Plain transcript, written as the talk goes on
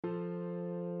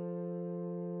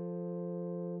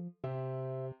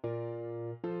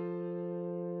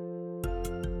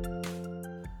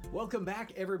Welcome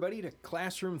back, everybody, to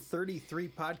Classroom 33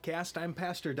 podcast. I'm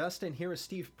Pastor Dustin here with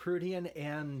Steve Prudian,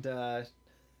 and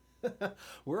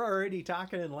we're already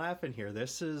talking and laughing here.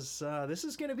 This is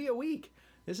going to be a week.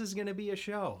 This is going to be a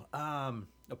show.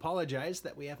 Apologize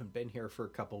that we haven't been here for a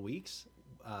couple weeks.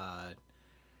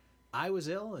 I was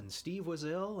ill, and Steve was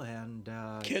ill, and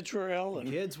kids were ill.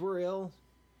 Kids were ill.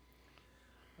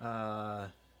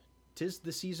 'Tis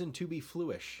the season to be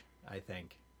fluish, I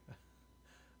think.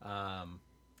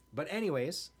 But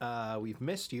anyways, we've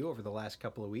missed you over the last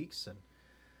couple of weeks, and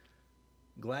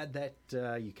glad that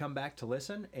you come back to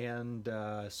listen. And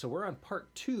so we're on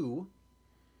part 2,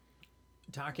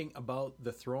 talking about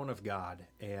the throne of God.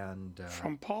 And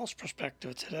from Paul's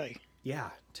perspective today. Yeah,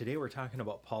 today we're talking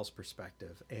about Paul's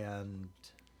perspective. And,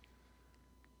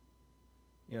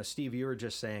 Steve, you were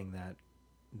just saying that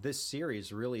this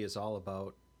series really is all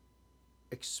about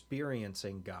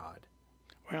experiencing God.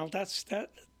 Well,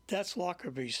 that's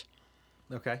Lockerbie's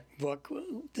book.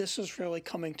 This is really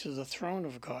coming to the throne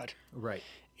of God. Right.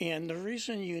 And the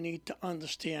reason you need to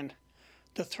understand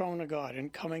the throne of God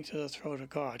and coming to the throne of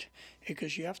God,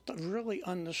 because you have to really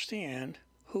understand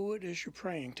who it is you're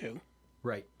praying to.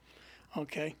 Right.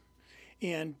 Okay.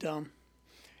 And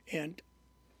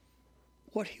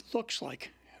what he looks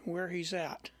like, where he's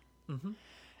at. Mm-hmm.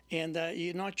 And that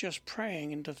you're not just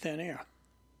praying into thin air.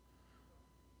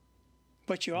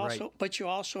 But you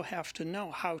also have to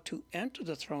know how to enter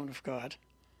the throne of God.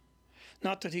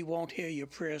 Not that he won't hear your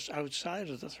prayers outside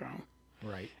of the throne.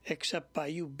 Right. Except by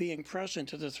you being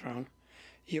present at the throne,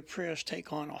 your prayers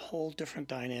take on a whole different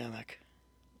dynamic.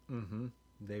 Mm-hmm.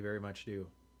 They very much do.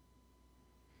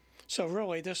 So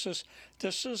really, this is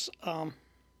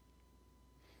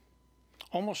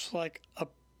almost like a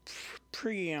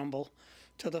preamble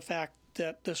to the fact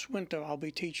that this winter I'll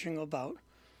be teaching about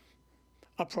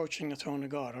approaching the throne of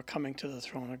God or coming to the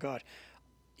throne of God.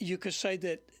 You could say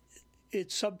that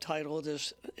its subtitle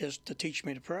is to teach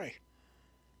me to pray.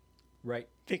 Right.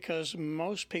 Because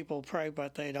most people pray,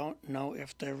 but they don't know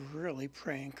if they're really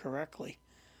praying correctly.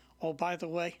 Oh, by the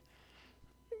way,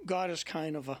 God is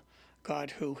kind of a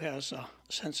God who has a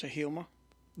sense of humor.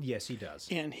 Yes, he does.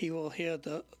 And he will hear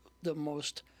the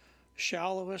most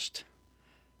shallowest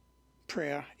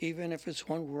prayer, even if it's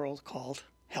one word called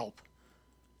help.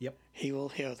 Yep. He will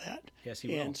hear that. Yes, he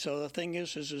will. And so the thing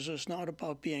is it's not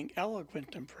about being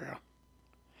eloquent in prayer.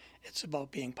 It's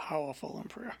about being powerful in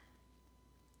prayer.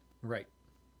 Right.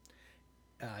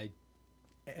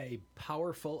 A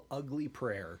powerful, ugly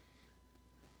prayer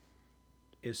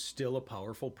is still a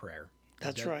powerful prayer.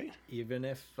 That's right. Even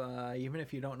if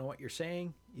you don't know what you're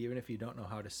saying, even if you don't know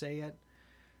how to say it.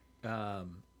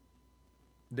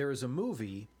 There was a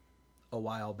movie a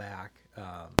while back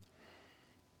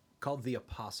called The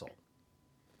Apostle.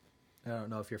 I don't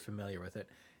know if you're familiar with it.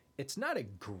 It's not a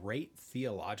great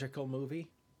theological movie.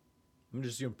 I'm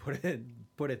just going to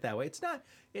put it that way.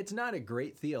 It's not a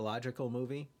great theological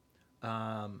movie.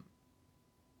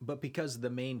 But because the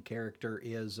main character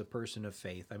is a person of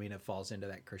faith, I mean, it falls into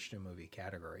that Christian movie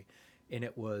category. And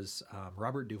it was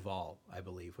Robert Duvall, I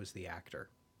believe, was the actor.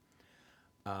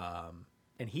 And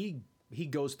he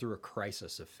goes through a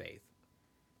crisis of faith.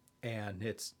 And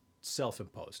it's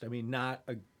self-imposed. I mean,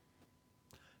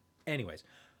 anyways,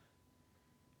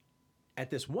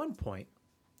 at this one point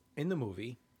in the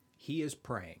movie, he is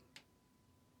praying.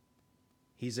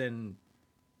 He's in,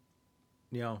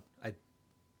 I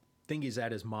think he's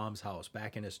at his mom's house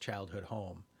back in his childhood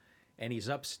home, and he's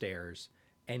upstairs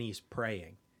and he's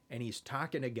praying and he's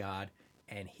talking to God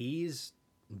and he's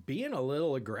being a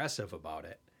little aggressive about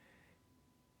it.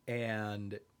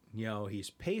 And he's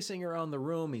pacing around the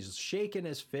room. He's shaking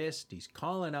his fist. He's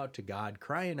calling out to God,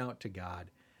 crying out to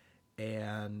God.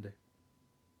 And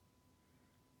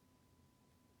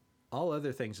all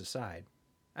other things aside,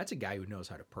 that's a guy who knows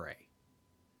how to pray.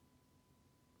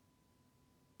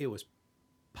 It was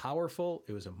powerful.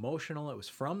 It was emotional. It was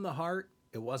from the heart.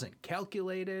 It wasn't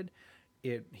calculated.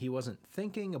 He wasn't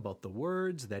thinking about the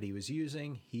words that he was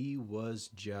using. He was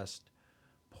just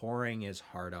pouring his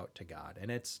heart out to God.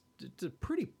 And it's a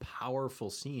pretty powerful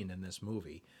scene in this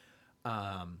movie.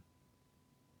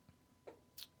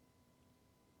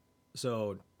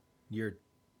 So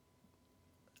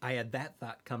I had that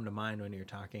thought come to mind when you're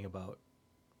talking about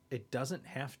it doesn't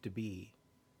have to be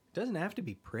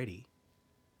pretty.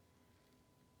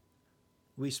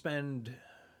 I'm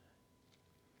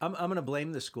going to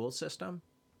blame the school system.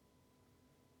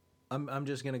 I'm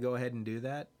just going to go ahead and do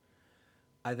that.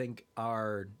 I think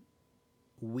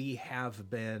we have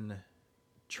been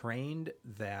trained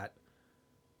that,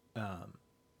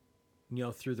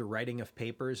 through the writing of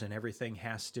papers and everything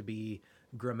has to be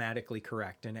grammatically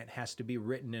correct and it has to be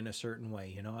written in a certain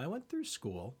way. I went through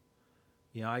school.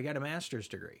 I got a master's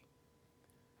degree.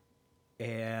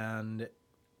 And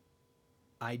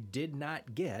I did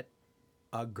not get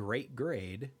a great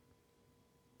grade.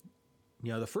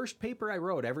 The first paper I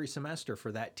wrote every semester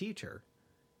for that teacher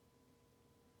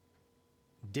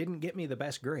didn't get me the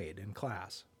best grade in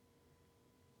class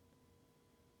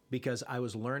because I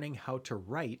was learning how to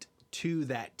write to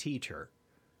that teacher.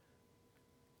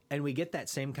 And we get that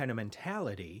same kind of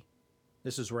mentality.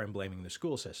 This is where I'm blaming the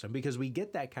school system, because we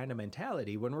get that kind of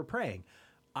mentality when we're praying.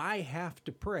 I have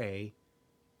to pray.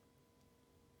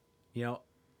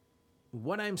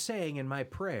 What I'm saying in my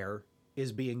prayer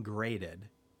is being graded.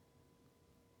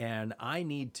 And I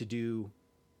need to do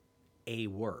a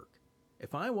work.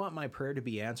 If I want my prayer to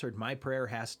be answered, my prayer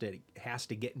has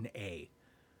to get an A.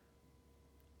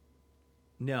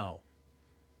 No.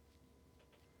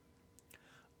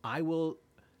 I will,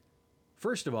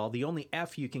 first of all, the only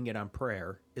F you can get on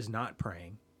prayer is not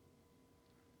praying.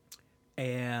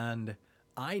 And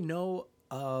I know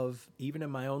of, even in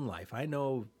my own life, I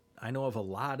know of a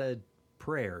lot of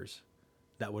prayers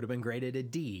that would have been graded a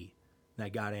D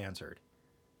that got answered.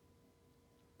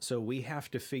 So we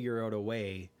have to figure out a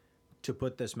way to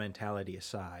put this mentality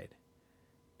aside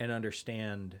and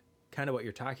understand kind of what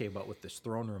you're talking about with this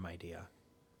throne room idea,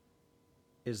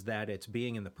 is that it's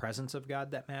being in the presence of God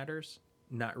that matters,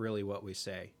 not really what we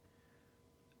say.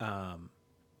 And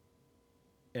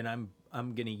I'm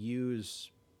going to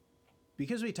use,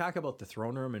 because we talk about the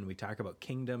throne room and we talk about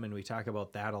kingdom and we talk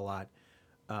about that a lot.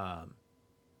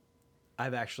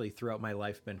 I've actually throughout my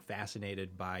life been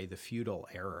fascinated by the feudal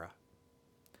era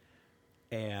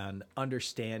and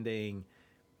understanding,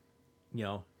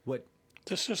 what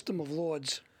the system of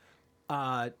lords.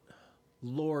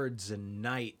 Lords and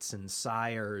knights and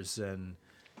sires and,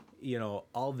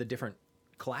 all the different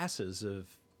classes of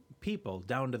people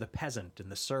down to the peasant and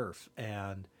the serf.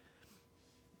 And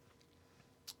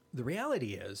the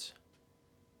reality is,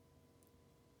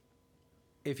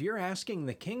 if you're asking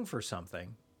the king for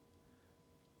something,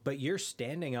 but you're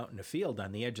standing out in a field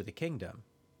on the edge of the kingdom,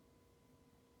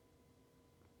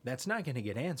 that's not going to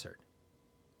get answered.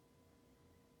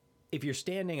 If you're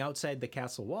standing outside the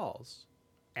castle walls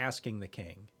asking the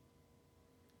king,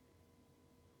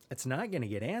 it's not going to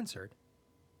get answered.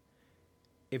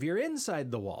 If you're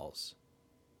inside the walls,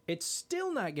 it's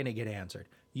still not going to get answered.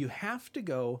 You have to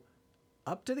go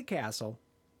up to the castle.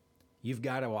 You've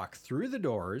got to walk through the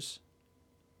doors,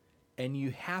 and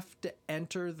you have to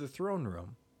enter the throne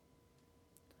room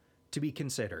to be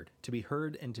considered, to be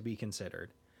heard, and to be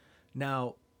considered.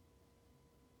 Now,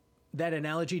 that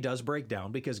analogy does break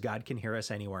down because God can hear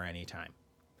us anywhere, anytime.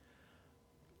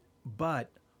 But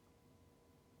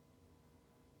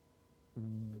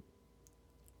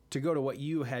to go to what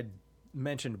you had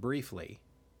mentioned briefly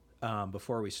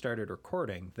before we started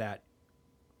recording, that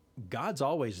God's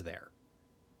always there.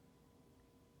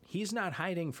 He's not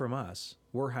hiding from us.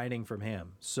 We're hiding from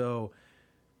him. So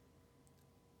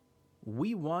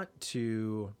we want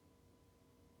to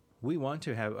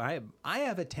have, I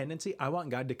have a tendency, I want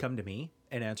God to come to me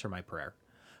and answer my prayer.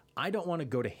 I don't want to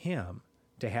go to him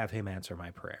to have him answer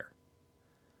my prayer.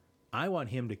 I want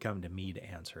him to come to me to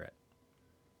answer it.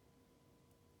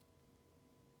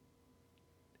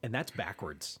 And that's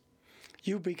backwards.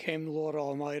 You became the Lord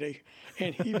Almighty,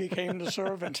 and he became the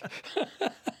servant.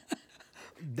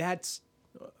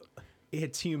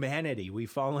 It's humanity. We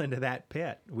fall into that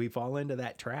pit. We fall into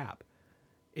that trap.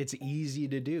 It's easy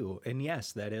to do. And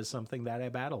yes, that is something that I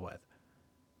battle with.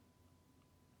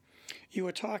 You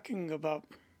were talking about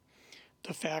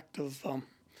the fact of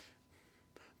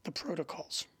the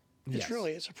protocols. Yes.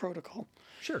 It's a protocol.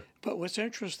 Sure. But what's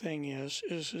interesting is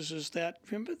that,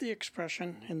 remember the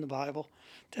expression in the Bible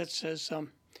that says,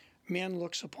 man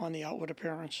looks upon the outward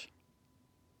appearance,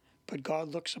 but God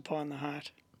looks upon the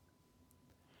heart.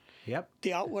 Yep.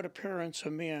 The outward appearance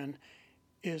of man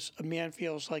is a man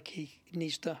feels like he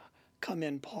needs to come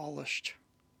in polished.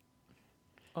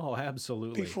 Oh,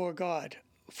 absolutely. Before God,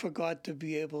 for God to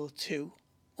be able to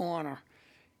honor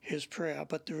his prayer.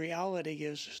 But the reality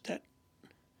is that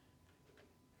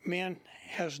man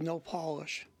has no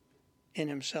polish in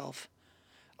himself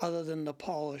other than the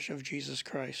polish of Jesus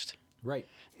Christ. Right.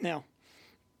 Now,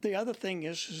 the other thing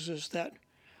is that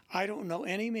I don't know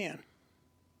any man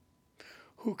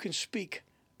who can speak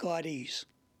Godese.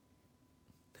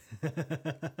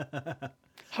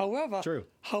 However, True.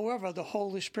 However, the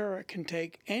Holy Spirit can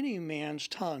take any man's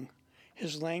tongue,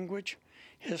 his language,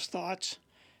 his thoughts,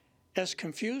 as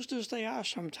confused as they are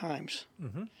sometimes,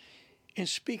 and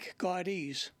speak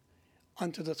Godese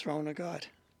unto the throne of God.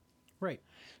 Right.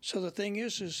 So the thing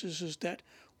is that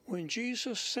when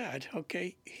Jesus said,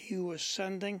 okay, he was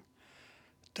sending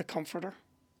the Comforter,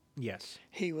 Yes.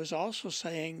 he was also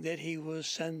saying that he was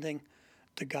sending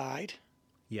the guide,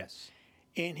 Yes.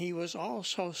 and he was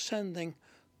also sending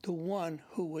the one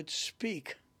who would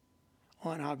speak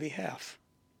on our behalf.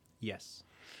 Yes.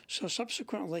 So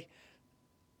subsequently,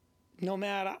 no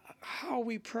matter how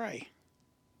we pray,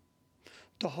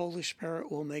 the Holy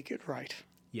Spirit will make it right.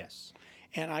 Yes.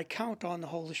 And I count on the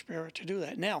Holy Spirit to do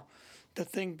that. Now, the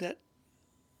thing that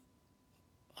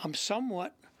I'm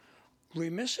somewhat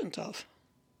reminiscent of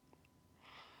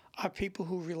are people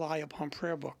who rely upon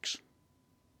prayer books.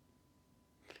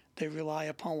 They rely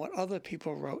upon what other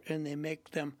people wrote and they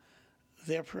make them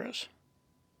their prayers.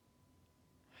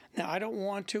 Now, I don't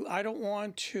want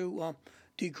to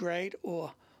degrade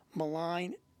or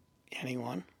malign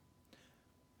anyone.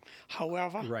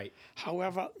 However, Right.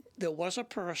 There was a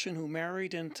person who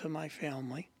married into my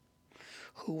family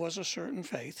who was a certain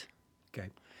faith,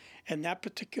 Okay. and that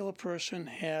particular person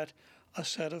had a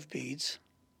set of beads,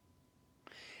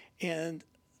 and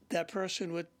that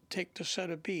person would take the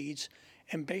set of beads,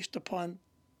 and based upon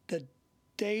the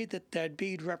day that that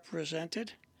bead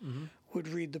represented, would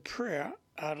read the prayer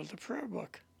out of the prayer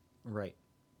book. Right.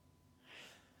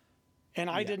 And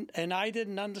I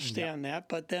didn't understand that,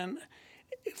 but then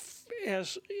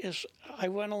as I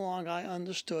went along, I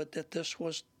understood that this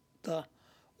was the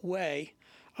way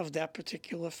of that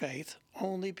particular faith,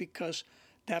 only because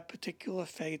that particular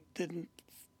faith didn't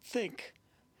think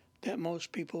that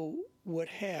most people would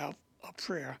have a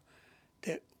prayer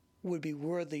that would be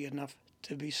worthy enough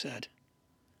to be said.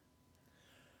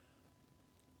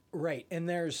 Right. And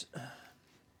there's,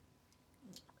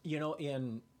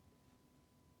 in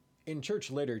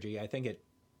church liturgy, I think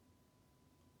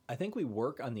we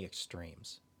work on the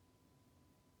extremes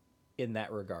in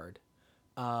that regard.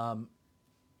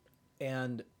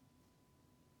 And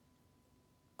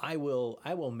I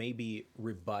will maybe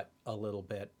rebut a little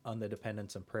bit on the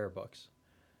dependence on prayer books.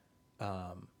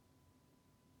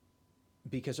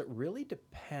 Because it really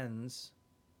depends.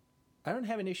 I don't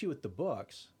have an issue with the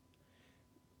books.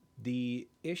 The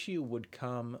issue would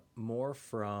come more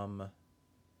from,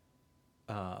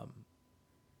 I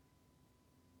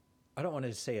don't want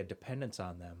to say a dependence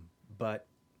on them, but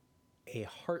a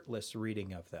heartless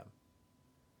reading of them.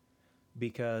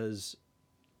 Because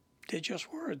they're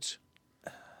just words.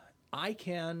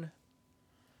 Again,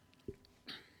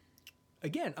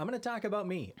 I'm going to talk about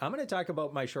me. I'm going to talk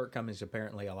about my shortcomings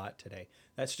apparently a lot today.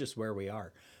 That's just where we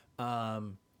are.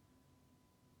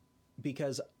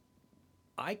 Because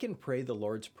I can pray the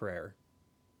Lord's Prayer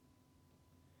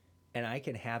and I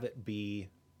can have it be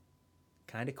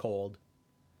kind of cold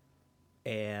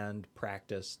and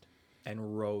practiced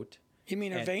and rote. You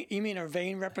mean a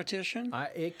vain repetition?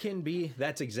 It can be.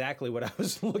 That's exactly what I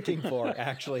was looking for,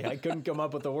 actually. I couldn't come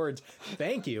up with the words.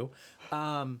 Thank you.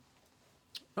 No,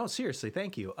 seriously,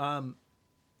 thank you.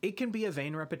 It can be a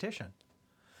vain repetition.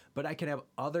 But I can have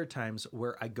other times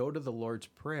where I go to the Lord's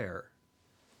Prayer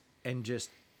and just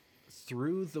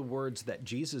through the words that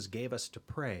Jesus gave us to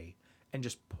pray and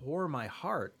just pour my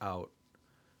heart out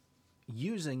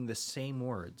using the same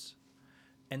words.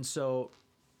 And so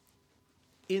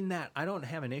in that, I don't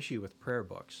have an issue with prayer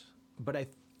books, but I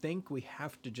think we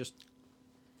have to just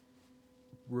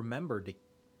remember to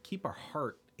keep our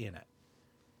heart in it.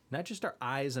 Not just our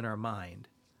eyes and our mind,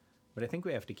 but I think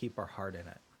we have to keep our heart in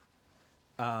it.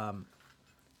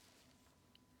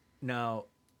 Now,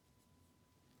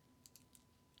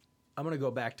 I'm going to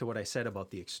go back to what I said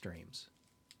about the extremes,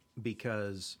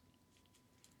 because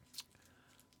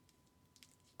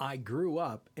I grew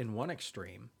up in one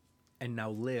extreme and now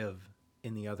live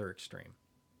in the other extreme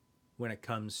when it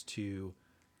comes to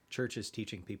churches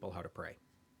teaching people how to pray.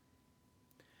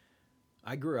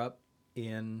 I grew up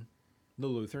in the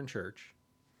Lutheran Church,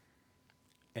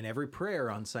 and every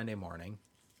prayer on Sunday morning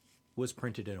was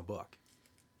printed in a book.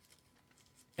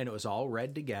 And it was all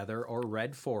read together or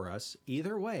read for us.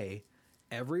 Either way,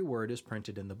 every word is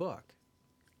printed in the book.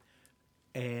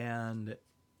 And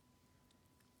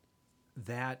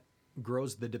that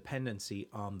grows the dependency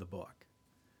on the book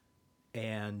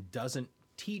and doesn't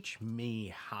teach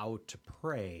me how to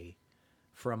pray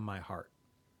from my heart.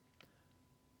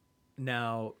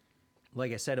 Now,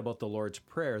 like I said about the Lord's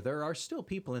Prayer, there are still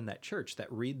people in that church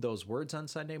that read those words on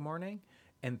Sunday morning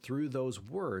and through those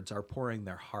words are pouring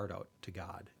their heart out to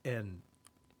God. And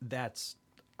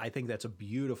I think that's a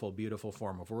beautiful, beautiful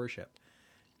form of worship.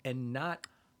 And not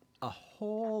really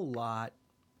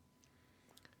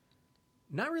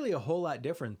a whole lot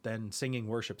different than singing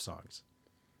worship songs.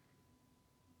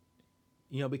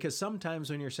 Because sometimes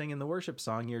when you're singing the worship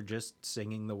song, you're just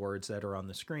singing the words that are on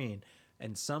the screen.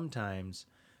 And sometimes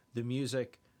the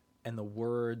music and the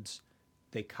words,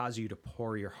 they cause you to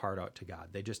pour your heart out to God.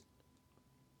 They just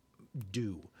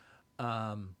do.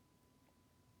 But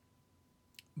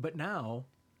now,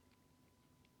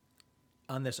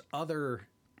 on this other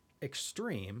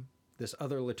extreme, this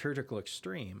other liturgical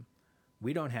extreme,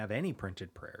 we don't have any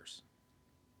printed prayers.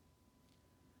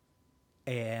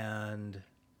 And,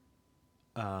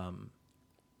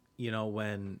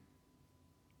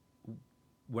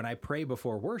 when I pray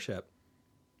before worship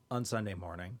on Sunday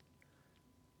morning,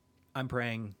 I'm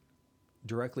praying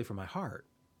directly from my heart.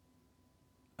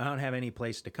 I don't have any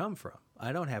place to come from.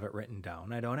 I don't have it written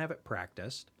down. I don't have it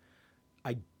practiced.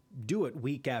 I do it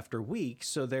week after week,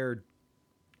 so there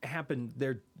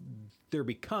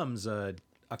becomes a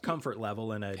comfort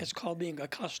level and It's called being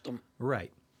accustomed.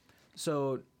 Right.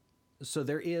 So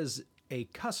there is a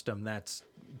custom that's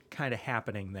kind of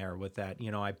happening there with that.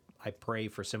 I pray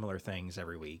for similar things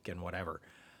every week and whatever.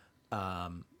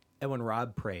 And when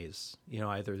Rob prays,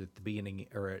 either at the beginning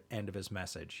or at end of his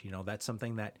message, that's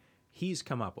something that he's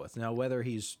come up with. Now, whether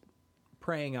he's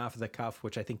praying off the cuff,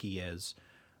 which I think he is,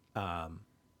 I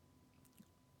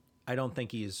don't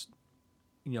think he's,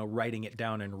 writing it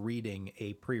down and reading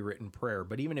a pre-written prayer.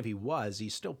 But even if he was,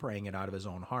 he's still praying it out of his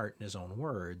own heart and his own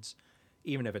words,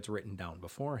 even if it's written down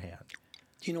beforehand.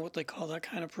 Do you know what they call that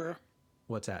kind of prayer?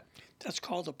 What's that? That's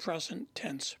called a present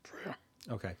tense prayer.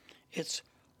 Okay. It's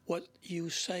what you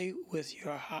say with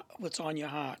your heart, what's on your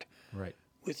heart, Right.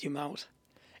 with your mouth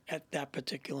at that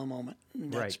particular moment.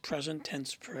 And that's Right. present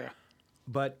tense prayer.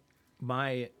 But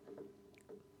my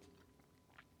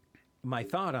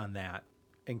thought on that,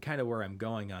 and kind of where I'm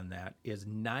going on that, is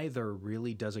neither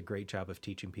really does a great job of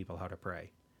teaching people how to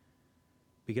pray.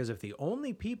 Because if the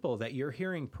only people that you're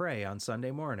hearing pray on Sunday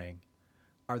morning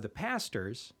are the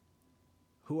pastors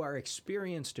who are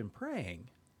experienced in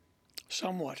praying,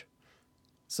 Somewhat.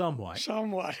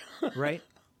 right?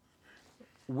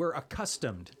 We're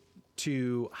accustomed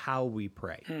to how we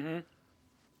pray,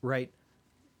 right?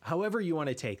 However you want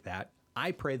to take that,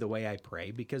 I pray the way I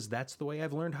pray because that's the way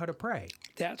I've learned how to pray.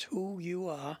 That's who you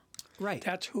are. Right.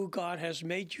 That's who God has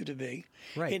made you to be.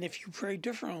 Right. And if you pray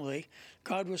differently,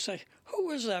 God will say,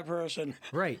 who is that person?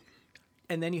 Right.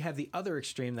 And then you have the other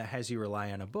extreme that has you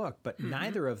rely on a book, but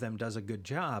neither of them does a good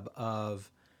job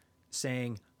of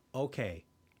saying, okay,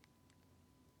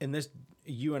 and this,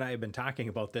 you and I have been talking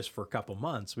about this for a couple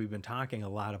months. We've been talking a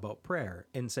lot about prayer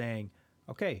and saying,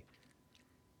 okay,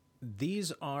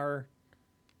 these are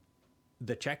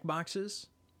the check boxes.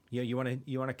 You want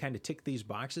to kind of tick these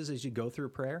boxes as you go through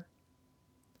prayer.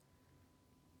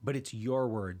 But it's your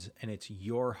words and it's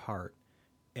your heart,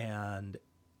 and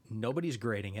nobody's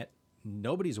grading it.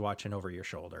 Nobody's watching over your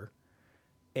shoulder,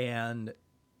 and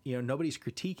nobody's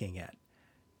critiquing it.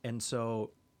 And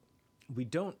so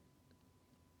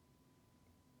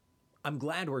I'm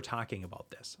glad we're talking about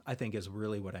this, I think, is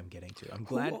really what I'm getting to.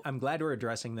 I'm glad we're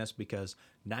addressing this because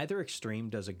neither extreme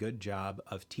does a good job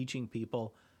of teaching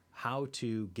people how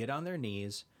to get on their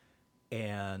knees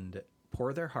and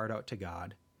pour their heart out to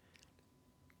God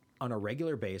on a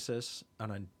regular basis,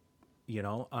 on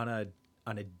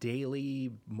a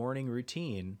daily morning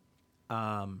routine.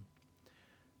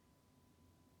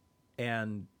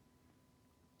 And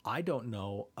I don't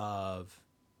know of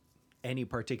any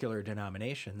particular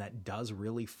denomination that does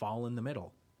really fall in the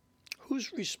middle.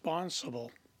 Who's responsible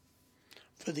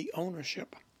for the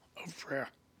ownership of prayer?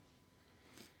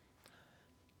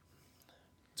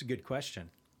 It's a good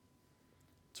question.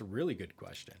 It's a really good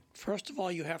question. First of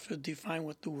all, you have to define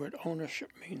what the word ownership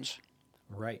means.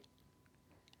 Right.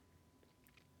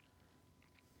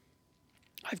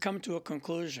 I've come to a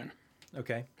conclusion.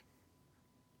 Okay.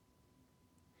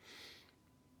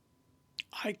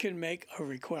 I can make a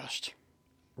request.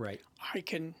 Right. I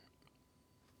can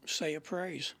say a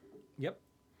praise. Yep.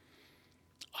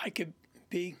 I could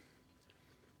be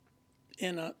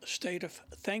in a state of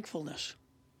thankfulness.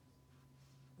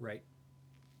 Right.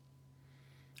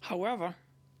 However,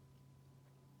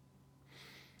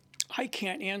 I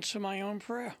can't answer my own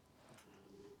prayer.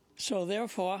 So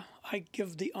therefore, I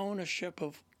give the ownership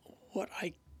of what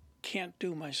I can't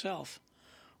do myself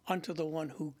unto the one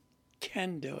who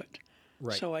can do it.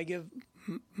 Right. So I give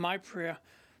my prayer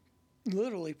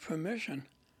literally permission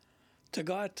to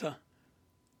God to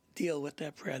deal with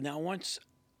that prayer. Now, once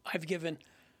I've given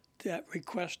that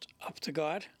request up to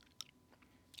God,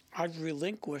 I've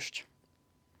relinquished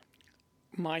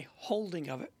my holding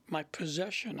of it, my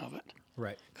possession of it,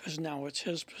 Right. because now it's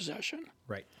His possession.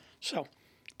 Right. So,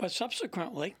 but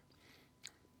subsequently,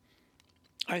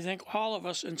 I think all of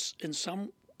us in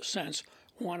some sense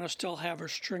want to still have a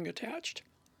string attached.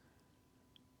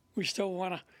 We still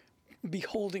want to be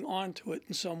holding on to it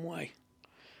in some way.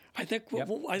 I think what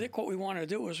we want to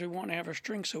do is we want to have a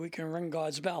string so we can ring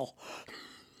God's bell.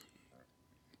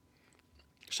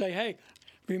 Say, hey,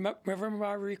 remember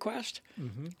our request?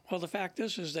 Mm-hmm. Well, the fact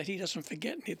is that he doesn't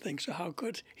forget anything, so how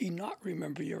could he not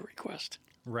remember your request?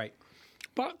 Right.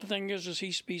 But the thing is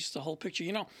he speaks the whole picture.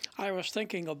 You know, I was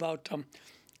thinking about,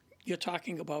 you're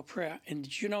talking about prayer, and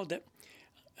did you know that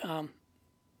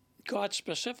God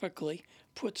specifically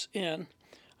puts in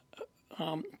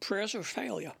prayers of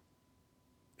failure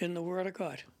in the Word of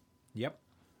God? Yep.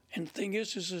 And the thing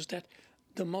is that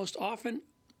the most often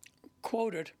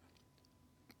quoted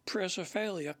prayers of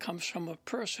failure comes from a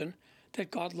person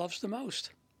that God loves the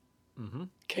most. Mm-hmm.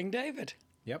 King David.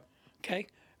 Yep. Okay?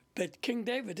 But King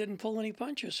David didn't pull any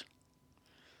punches.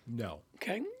 No.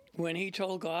 Okay? When he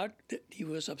told God that he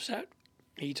was upset,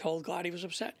 he told God he was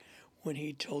upset. When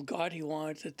he told God he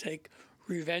wanted to take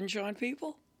revenge on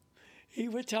people, he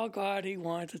would tell God he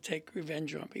wanted to take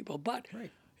revenge on people. But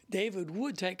Right. David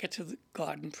would take it to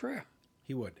God in prayer.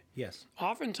 He would, yes.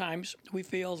 Oftentimes, we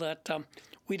feel that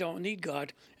we don't need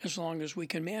God as long as we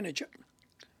can manage it.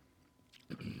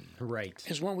 Right.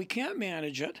 Because when we can't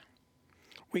manage it,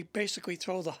 we basically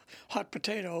throw the hot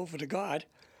potato over to God,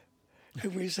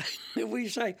 and we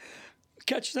say,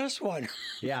 catch this one.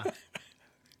 Yeah.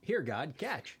 Here, God,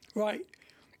 catch. Right.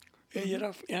 You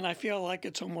know, and I feel like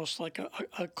it's almost like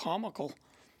a comical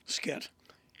skit.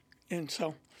 And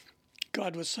so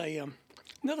God would say,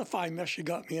 another fine mess you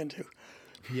got me into.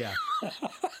 Yeah.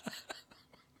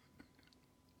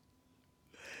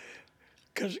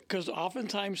 Because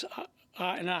oftentimes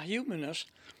in our humanness,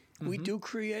 we do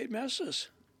create messes.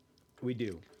 We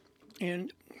do.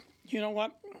 And you know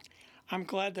what? I'm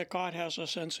glad that God has a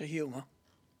sense of humor.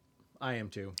 I am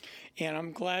too. And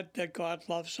I'm glad that God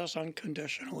loves us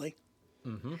unconditionally.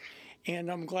 Mm-hmm.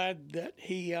 And I'm glad that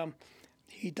He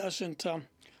doesn't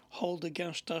hold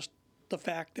against us the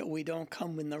fact that we don't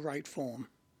come in the right form.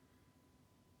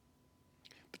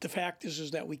 But the fact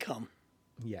is that we come.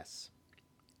 Yes.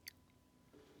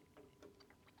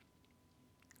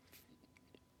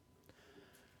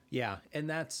 Yeah, and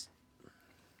that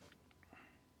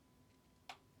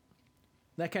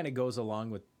kind of goes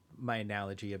along with my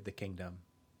analogy of the kingdom.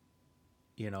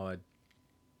 You know, a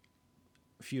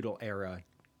feudal era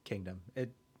kingdom. A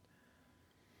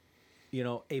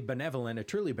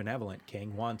truly benevolent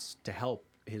king wants to help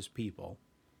his people.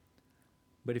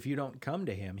 But if you don't come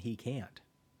to him, he can't.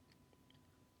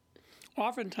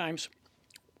 Oftentimes,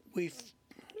 we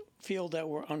feel that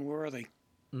we're unworthy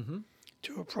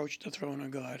to approach the throne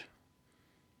of God.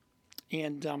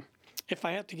 And if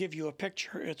I had to give you a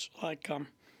picture, it's like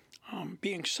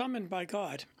being summoned by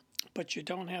God, but you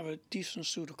don't have a decent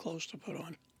suit of clothes to put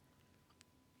on.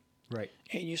 Right.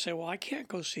 And you say, well, I can't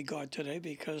go see God today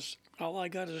because all I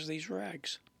got is these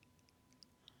rags.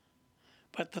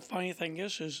 But the funny thing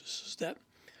is that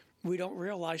we don't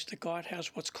realize that God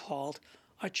has what's called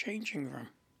a changing room.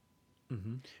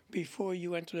 Mm-hmm. Before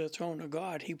you enter the throne of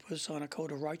God, He puts on a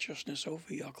coat of righteousness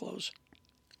over your clothes.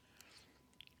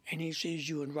 And He sees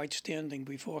you in right standing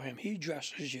before Him. He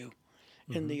dresses you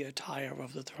in the attire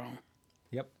of the throne.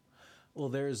 Yep. Well,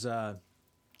 there's a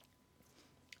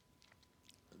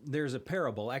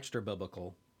parable, extra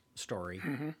biblical story,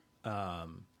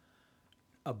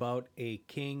 about a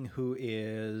king who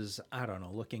is, I don't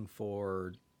know, looking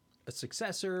for a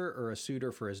successor or a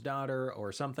suitor for his daughter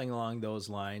or something along those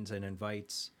lines, and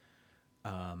invites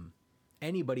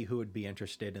anybody who would be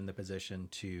interested in the position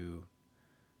to,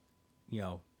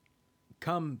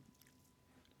 come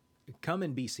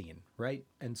and be seen, right?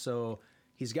 And so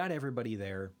he's got everybody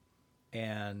there,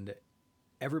 and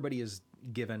everybody is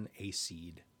given a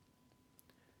seed.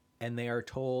 And they are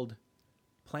told,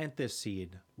 plant this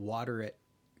seed, water it,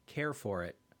 care for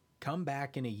it, come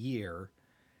back in a year,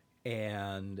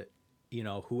 and,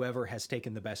 whoever has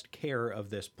taken the best care of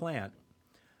this plant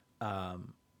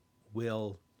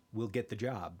will get the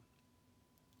job.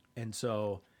 And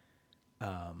so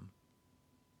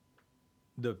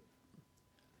the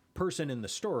person in the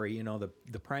story,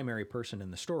 the primary person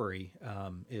in the story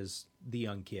is the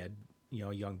young kid,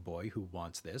 young boy who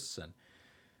wants this, and,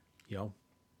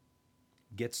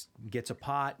 gets a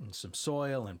pot and some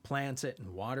soil and plants it and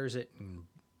waters it and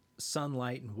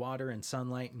sunlight and water and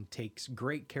sunlight and takes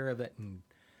great care of it, and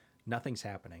nothing's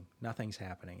happening.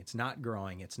 It's not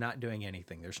growing. It's not doing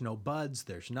anything. There's no buds.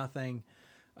 There's nothing.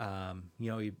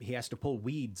 He has to pull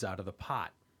weeds out of the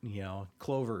pot.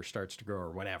 Clover starts to grow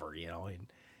or whatever, and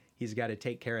he's got to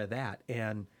take care of that.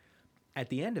 And at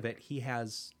the end of it,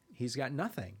 he's got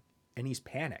nothing, and he's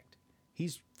panicked.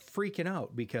 He's freaking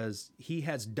out because he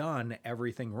has done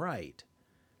everything right,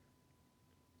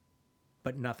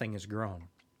 but nothing has grown.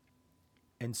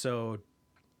 And so,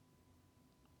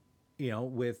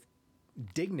 with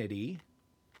dignity,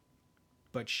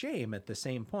 but shame at the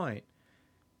same point,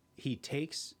 he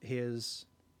takes his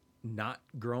not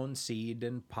grown seed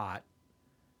and pot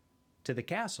to the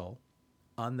castle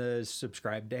on the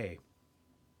subscribed day.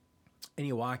 And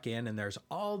you walk in and there's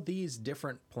all these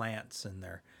different plants, and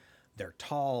they're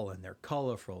tall and they're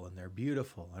colorful and they're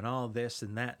beautiful and all this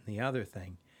and that and the other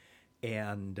thing.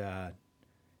 And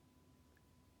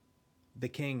the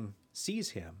king sees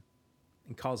him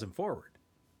and calls him forward,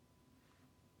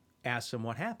 asks him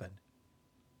what happened.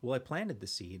 Well, I planted the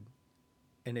seed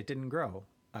and it didn't grow.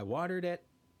 I watered it.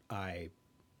 I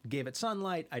gave it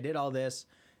sunlight. I did all this.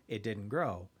 It didn't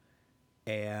grow.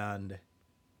 And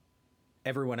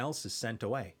everyone else is sent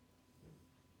away.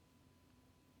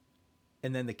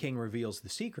 And then the king reveals the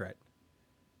secret.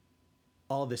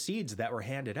 All the seeds that were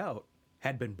handed out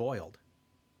had been boiled.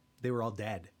 They were all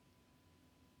dead.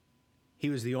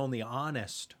 He was the only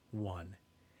honest one.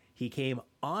 He came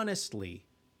honestly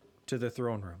to the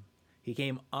throne room. He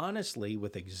came honestly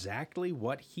with exactly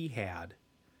what he had.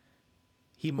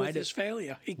 He might have his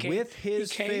failure. He came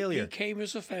failure. He came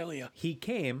as a failure. He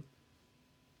came,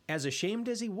 as ashamed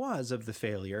as he was of the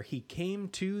failure, he came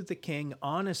to the king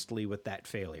honestly with that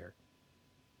failure.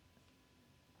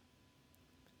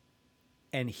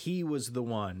 And he was the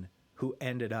one who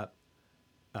ended up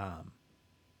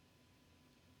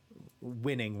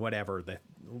winning whatever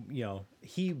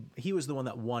he was the one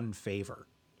that won favor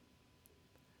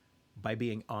by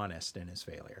being honest in his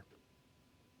failure.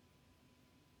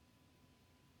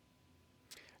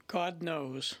 God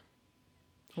knows.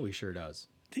 Oh, he sure does.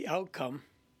 The outcome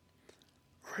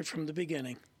right from the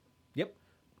beginning. Yep.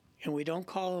 And we don't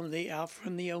call him the Alpha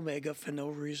and the Omega for no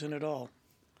reason at all.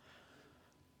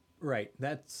 Right.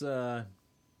 That's Psalm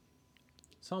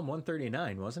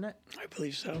 139, wasn't it? I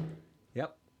believe so.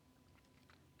 Yep.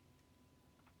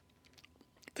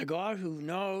 The God who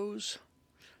knows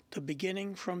the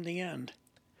beginning from the end.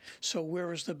 So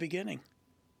where is the beginning?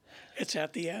 It's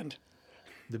at the end.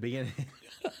 The beginning.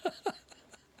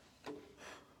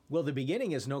 Well, the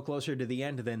beginning is no closer to the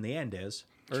end than the end is,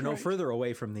 or That's no right. further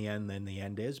away from the end than the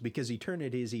end is, because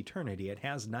eternity is eternity. It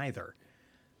has neither.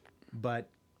 But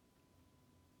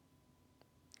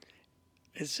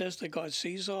It says that God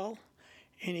sees all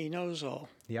and he knows all.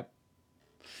 yep.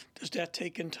 Does that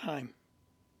take in time?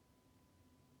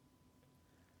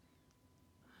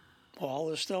 All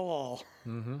is still all.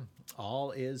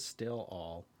 All is still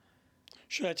all.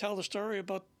 Should I tell the story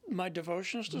about my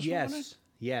devotions this morning?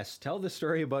 Yes. Tell the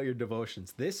story about your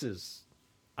devotions.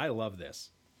 I love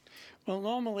this. Well,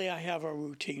 normally I have a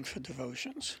routine for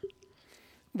devotions,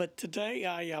 but today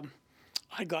I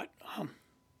got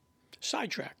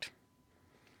sidetracked,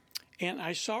 and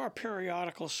I saw a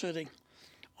periodical sitting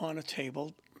on a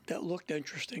table that looked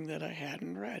interesting that I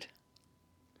hadn't read,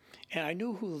 and I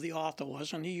knew who the author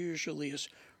was, and he usually is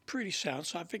pretty sound.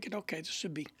 So I figured, okay, this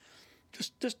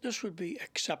would be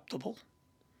acceptable.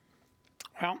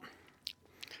 Well,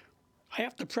 I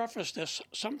have to preface this.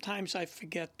 Sometimes I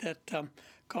forget that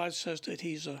God says that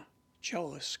He's a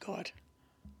jealous God,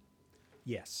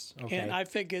 Yes. Okay. and I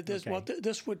figured this. Okay. Well,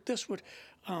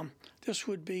 this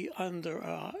would be under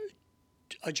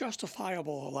a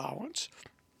justifiable allowance.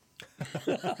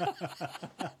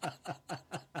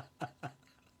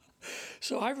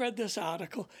 So I read this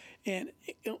article, and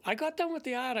I got done with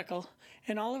the article,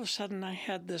 and all of a sudden I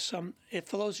had this. For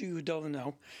those of you who don't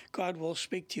know, God will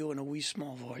speak to you in a wee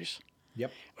small voice.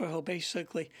 Yep. Or he'll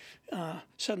basically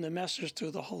send a message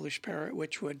through the Holy Spirit,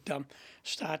 which would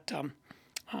start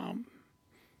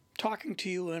talking to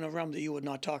you in a realm that you would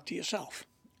not talk to yourself.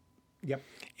 Yep.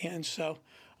 And so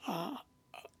a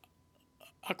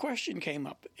question came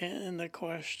up, and the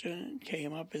question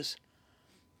came up is,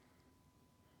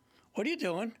 what are you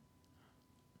doing?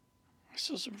 I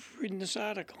says, I'm reading this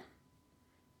article.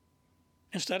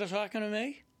 Instead of talking to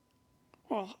me?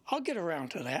 Well, I'll get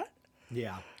around to that.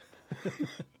 Yeah.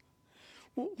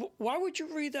 Why would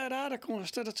you read that article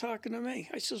instead of talking to me?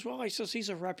 I says, well, he's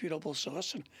a reputable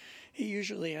source, and he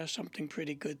usually has something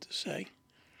pretty good to say.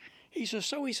 He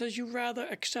says, you rather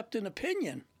accept an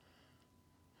opinion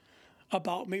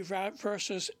about me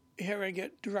versus hearing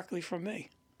it directly from me.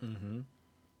 Mm-hmm.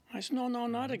 I said, no,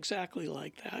 not exactly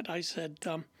like that. I said,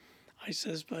 I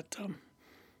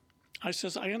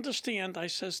understand. I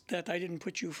says that I didn't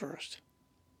put you first.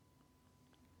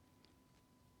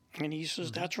 And he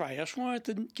says, that's right. I just wanted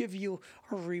to give you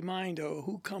a reminder of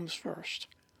who comes first.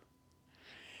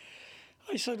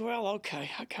 I said, well, okay,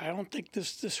 I don't think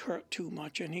this hurt too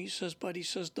much. And he says, but he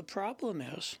says, the problem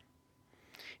is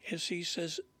he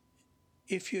says,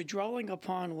 if you're dwelling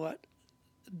upon what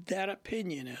that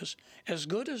opinion is, as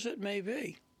good as it may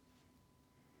be,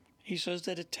 he says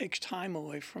that it takes time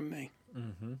away from me.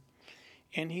 Mm-hmm.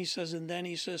 And he says, and then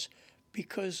he says,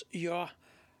 because your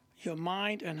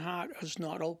mind and heart is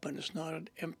not open, it's not an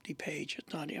empty page,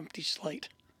 it's not an empty slate.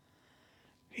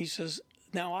 He says,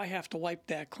 now I have to wipe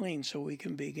that clean so we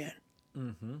can begin.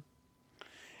 Mm-hmm.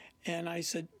 And I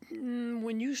said,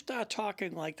 when you start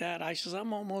talking like that, I says,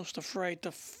 I'm almost afraid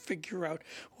to figure out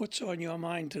what's on your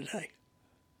mind today.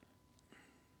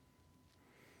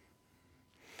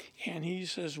 And he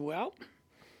says, well,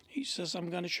 he says, I'm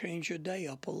going to change your day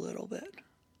up a little bit.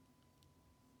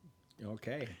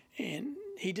 Okay. And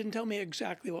he didn't tell me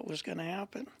exactly what was going to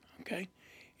happen, okay?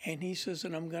 And he says,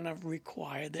 and I'm going to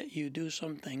require that you do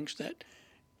some things that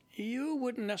you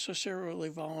wouldn't necessarily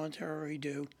voluntarily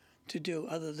do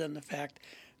other than the fact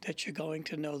that you're going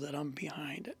to know that I'm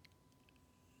behind it.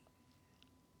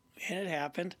 And it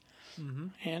happened. Mm-hmm.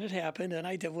 And it happened, and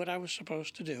I did what I was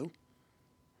supposed to do.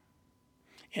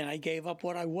 And I gave up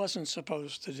what I wasn't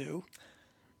supposed to do.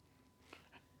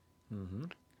 Mm-hmm.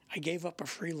 I gave up a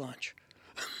free lunch.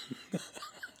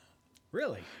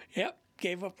 Really? Yep,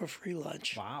 gave up a free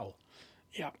lunch. Wow.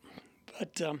 Yep.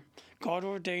 But God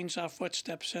ordains our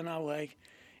footsteps in our way,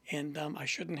 and I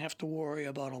shouldn't have to worry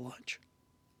about a lunch.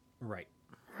 Right.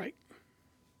 Right.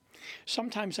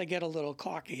 Sometimes I get a little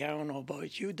cocky. I don't know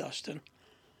about you, Dustin,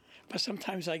 but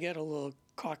sometimes I get a little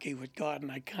cocky with God,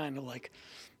 and I kind of like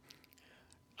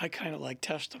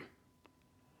test him.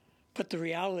 But the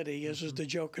reality is the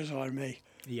joke is on me.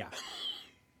 Yeah.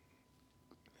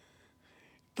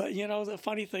 But you know, the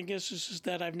funny thing is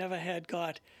that I've never had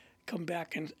God come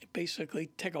back and basically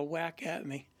take a whack at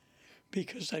me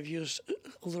because I've used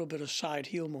a little bit of side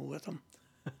humor with him.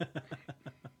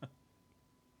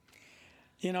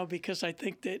 You know, because I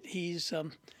think that he's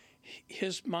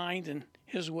his mind and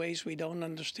his ways we don't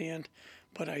understand,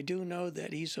 but I do know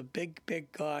that he's a big,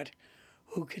 big God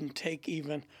who can take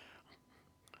even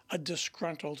a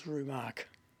disgruntled remark.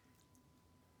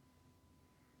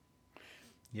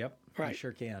 Yep. Right. You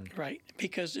sure can. Right,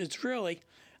 because it's really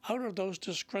out of those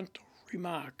disgruntled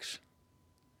remarks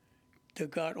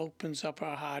that God opens up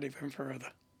our heart even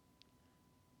further.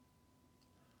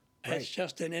 Right. It's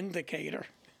just an indicator.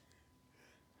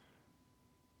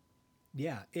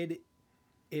 Yeah, it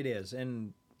is,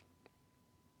 and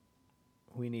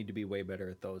we need to be way better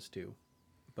at those too.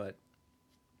 But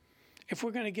If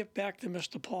we're going to get back to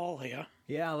Mr. Paul here,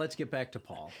 yeah, let's get back to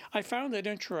Paul, I found it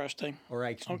interesting. or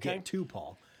I can Okay. get to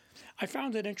Paul. I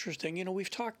found it interesting. You know, we've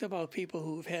talked about people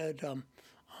who've had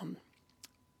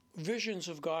visions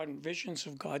of God and visions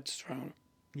of God's throne.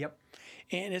 Yep.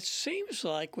 And it seems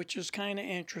like, which is kind of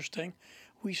interesting,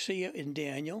 we see it in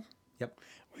Daniel. Yep.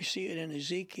 We see it in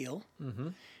Ezekiel. Mm-hmm.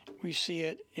 We see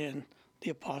it in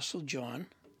the Apostle John.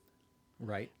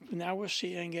 Right. Now we're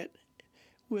seeing it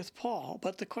with Paul.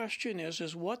 But the question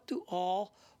is what do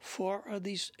all four of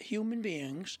these human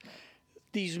beings,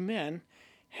 these men,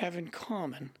 have in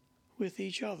common with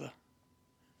each other?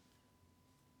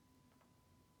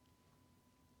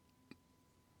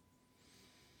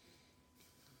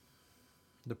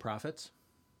 The prophets.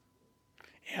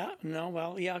 Yeah, no,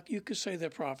 well, yeah, you could say they're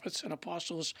prophets, and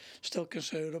apostles still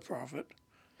considered a prophet.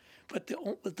 But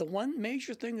the one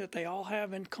major thing that they all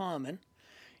have in common,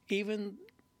 even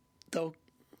though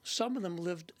some of them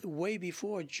lived way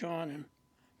before John and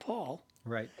Paul,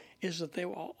 Right. is that they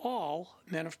were all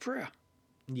men of prayer.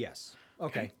 Yes.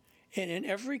 Okay. And in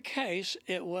every case,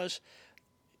 it was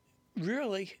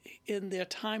really in their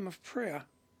time of prayer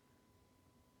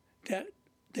that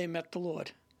they met the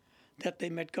Lord, that they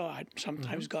met God.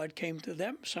 Sometimes God came to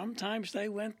them, sometimes they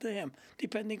went to him,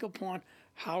 depending upon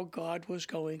how God was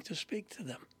going to speak to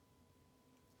them.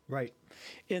 Right.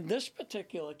 In this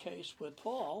particular case with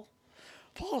Paul,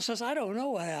 Paul says, I don't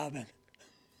know what happened.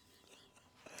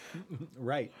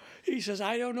 Right. He says,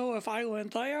 I don't know if I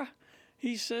went there.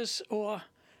 He says, or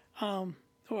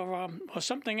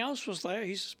something else was there.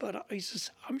 He says, but he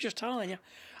says, I'm just telling you,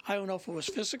 I don't know if it was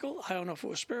physical. I don't know if it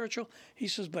was spiritual. He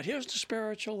says, but here's the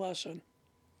spiritual lesson.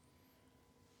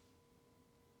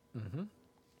 Mm-hmm.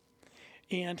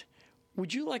 And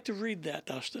would you like to read that,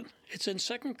 Dustin? It's in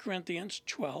 2 Corinthians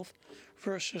 12,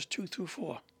 verses 2 through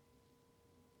 4.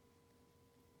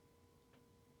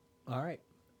 All right.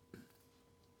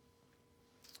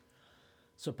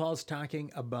 So Paul's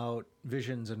talking about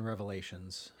visions and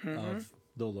revelations of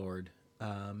the Lord.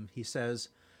 He says,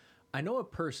 I know a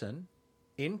person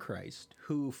in Christ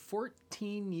who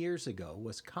 14 years ago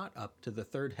was caught up to the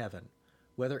third heaven,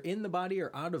 Whether in the body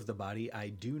or out of the body, I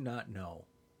do not know.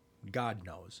 God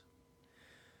knows.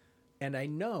 And I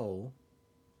know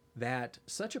that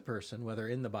such a person, whether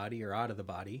in the body or out of the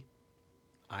body,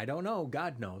 I don't know,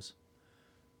 God knows.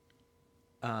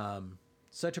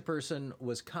 Such a person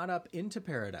was caught up into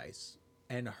paradise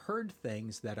and heard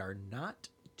things that are not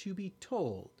to be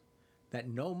told, that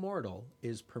no mortal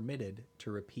is permitted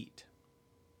to repeat.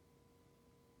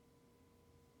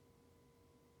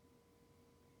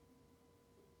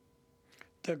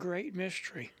 The great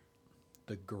mystery.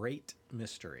 The great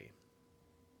mystery.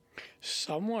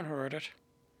 Someone heard it,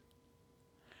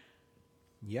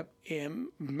 Yep. and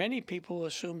many people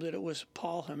assume that it was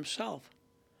Paul himself,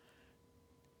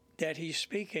 that he's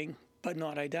speaking but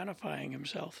not identifying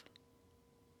himself,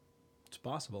 It's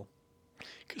possible.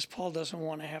 because Paul doesn't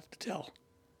want to have to tell,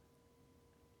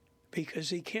 because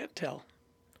he can't tell.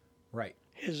 Right.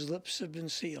 His lips have been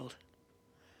sealed.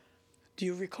 Do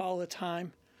you recall the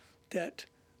time that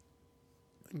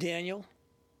Daniel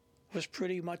was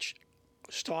pretty much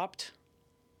stopped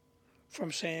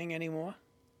from saying anymore?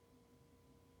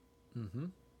 Mm-hmm.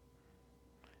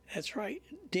 That's right.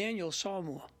 Daniel saw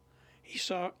more. He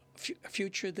saw a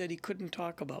future that he couldn't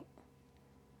talk about,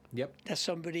 Yep. that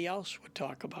somebody else would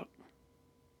talk about.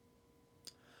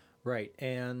 Right.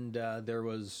 And there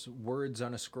was words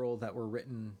on a scroll that were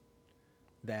written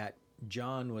that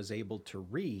John was able to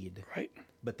read, Right?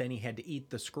 but then he had to eat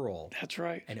the scroll, That's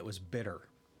right. and it was bitter.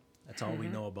 That's all we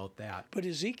know about that. But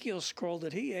Ezekiel's scroll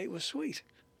that he ate was sweet.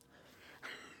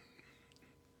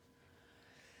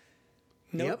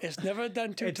 No, Yep. it's never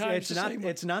done two times the same.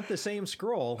 It's not the same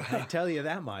scroll. I tell you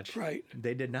that much. Right.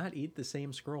 They did not eat the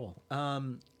same scroll.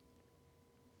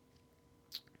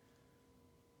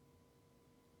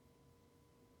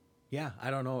 Yeah,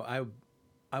 I don't know.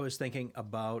 I was thinking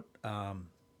about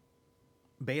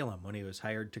Balaam when he was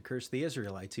hired to curse the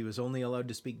Israelites. He was only allowed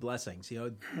to speak blessings.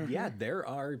 Yeah,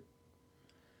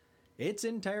 it's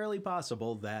entirely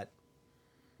possible that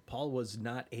Paul was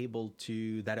not able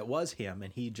to, that it was him,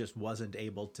 and he just wasn't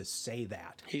able to say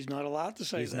that. He's not allowed to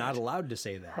say that. He's not allowed to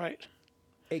say that. Right.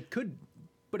 It could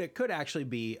actually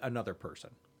be another person.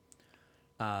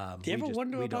 Do you ever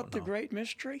wonder we about don't the know. great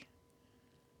mystery?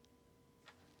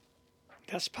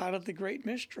 That's part of the great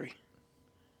mystery.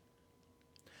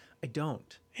 I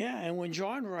don't. Yeah, and when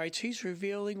John writes, he's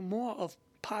revealing more of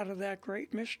part of that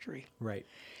great mystery. Right.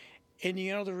 And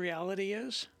you know the reality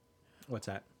is, What's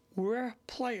that? we're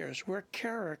players, we're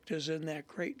characters in that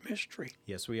great mystery.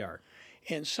 Yes, we are.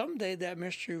 And someday that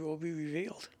mystery will be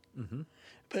revealed. Mm-hmm.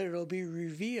 But it'll be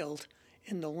revealed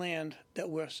in the land that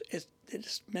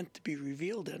it's meant to be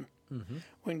revealed in. Mm-hmm.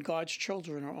 When God's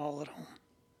children are all at home,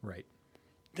 Right.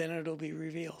 then it'll be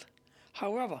revealed.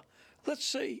 However, let's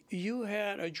say you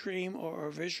had a dream or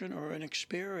a vision or an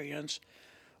experience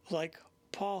like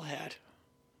Paul had.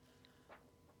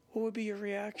 What would be your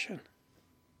reaction?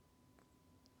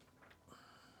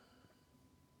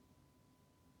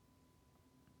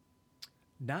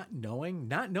 Not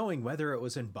knowing whether it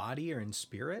was in body or in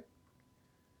spirit,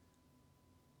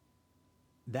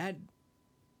 that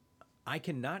I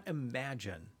cannot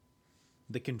imagine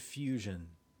the confusion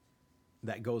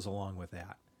that goes along with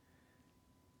that.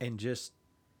 And just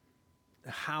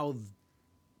how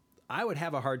I would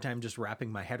have a hard time just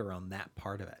wrapping my head around that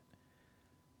part of it.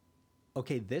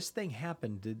 Okay, this thing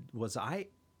happened. Was I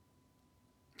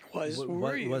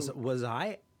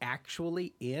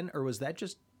actually in, or was that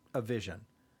just a vision?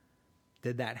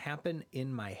 Did that happen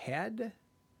in my head,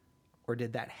 or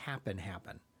did that happen?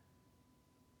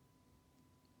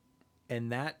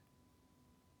 And that,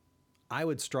 I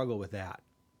would struggle with that.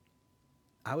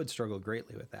 I would struggle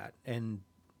greatly with that. And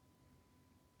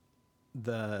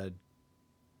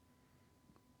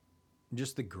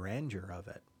just the grandeur of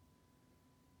it.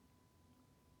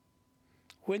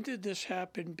 When did this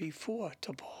happen before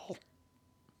to Paul?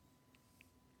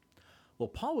 Well,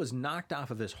 Paul was knocked off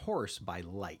of his horse by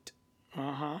light.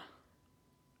 Uh-huh.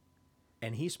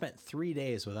 And he spent 3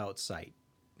 days without sight.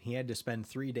 He had to spend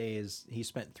 3 days. He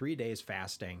spent 3 days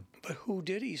fasting. But who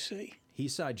did he see? He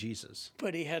saw Jesus.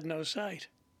 But he had no sight.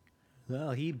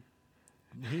 Well, he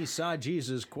saw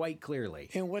Jesus quite clearly.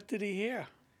 And what did he hear?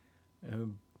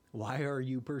 Why are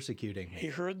you persecuting He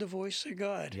me? heard the voice of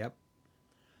God. Yep.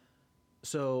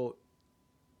 So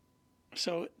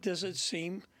does it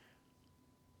seem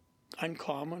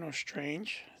uncommon or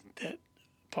strange that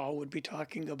Paul would be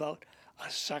talking about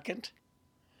a second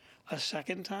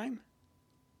time?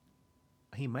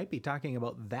 he might be talking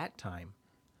about that time.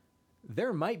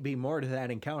 There might be more to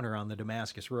that encounter on the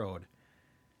Damascus Road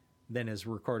than is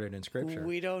recorded in Scripture.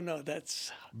 We don't know.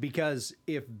 That's Because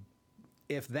if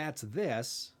that's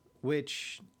this,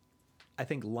 which I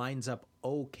think lines up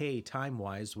okay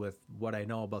time-wise with what I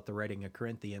know about the writing of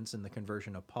Corinthians and the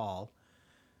conversion of Paul.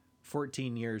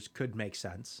 14 years could make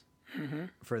sense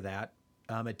for that.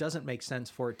 It doesn't make sense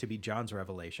for it to be John's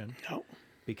revelation No,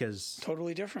 because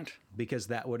totally different.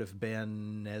 that would have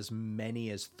been as many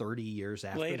as 30 years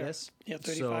after Later. this. Yeah,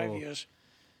 35 So, years.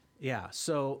 Yeah,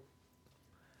 so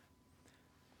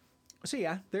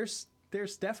yeah, there's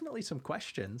definitely some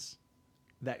questions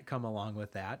that come along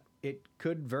with that. It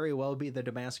could very well be the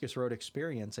Damascus Road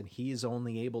experience, and he's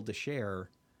only able to share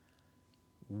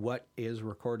what is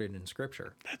recorded in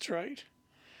Scripture. That's right.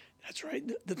 That's right.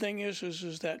 The thing is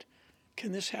that,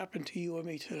 can this happen to you or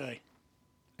me today?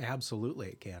 Absolutely,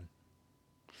 it can.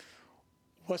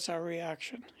 What's our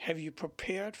reaction? Have you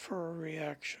prepared for a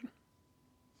reaction?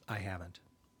 I haven't.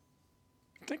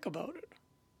 Think about it.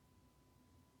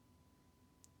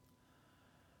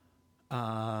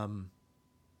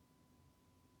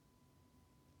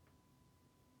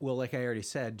 Well, like I already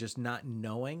said, just not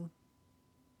knowing,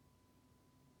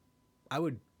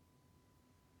 I'm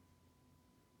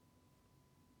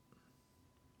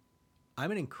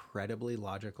an incredibly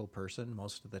logical person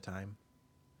most of the time,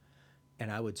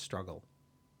 and I would struggle.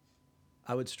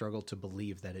 I would struggle to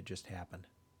believe that it just happened.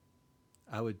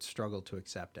 I would struggle to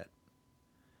accept it.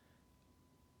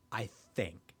 I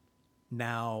think.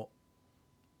 Now,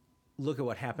 look at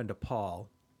what happened to Paul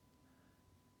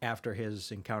after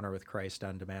his encounter with Christ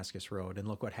on Damascus Road, and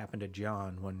look what happened to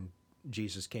John when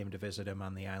Jesus came to visit him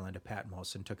on the island of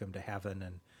Patmos and took him to heaven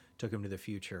and took him to the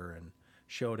future and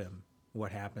showed him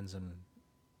what happens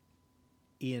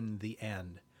in the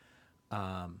end.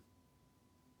 I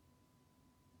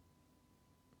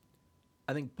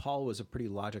think Paul was a pretty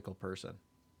logical person.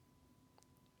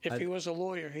 If he was a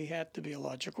lawyer, he had to be a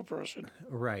logical person.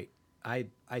 Right. I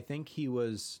think he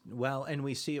was, well, and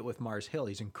we see it with Mars Hill.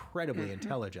 He's incredibly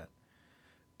intelligent.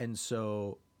 And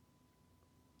so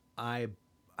I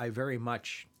very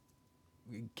much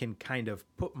can kind of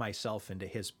put myself into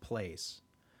his place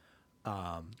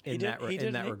in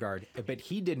that regard. But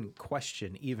he didn't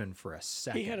question even for a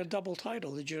second. He had a double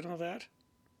title. Did you know that?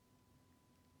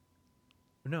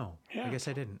 No, Yeah. I guess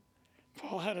I didn't.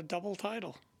 Paul had a double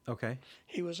title. Okay.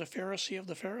 He was a Pharisee of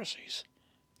the Pharisees,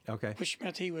 Okay. which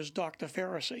meant he was Dr.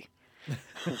 Pharisee.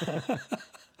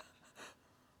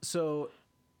 So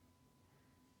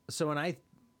when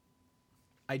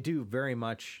I do very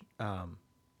much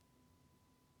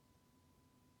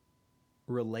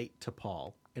relate to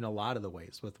Paul in a lot of the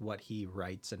ways with what he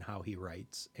writes and how he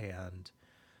writes and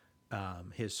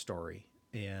his story,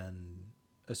 and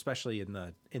especially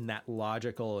in that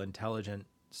logical, intelligent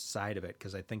side of it,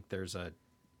 because I think there's a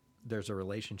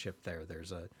relationship there.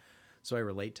 So I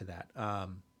relate to that.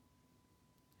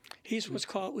 He's what's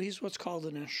called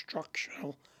an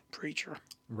instructional preacher,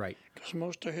 Right. because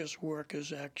most of his work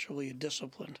is actually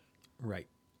disciplined. Right.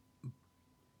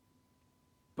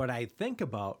 But I think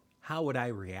about how would I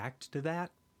react to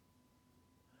that?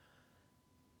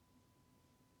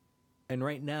 And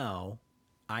right now,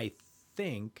 I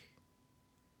think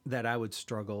that I would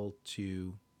struggle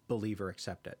to believe or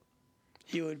accept it.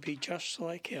 You would be just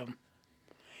like him,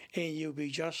 and you'd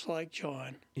be just like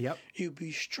John. Yep. You'd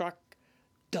be struck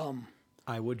dumb.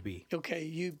 I would be. Okay,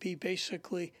 you'd be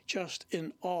basically just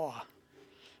in awe,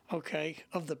 okay,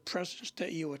 of the presence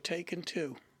that you were taken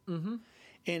to. Mm-hmm.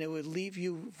 And it would leave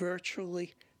you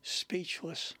virtually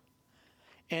speechless.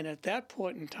 And at that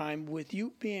point in time, with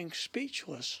you being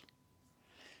speechless,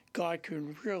 God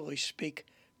can really speak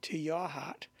to your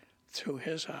heart through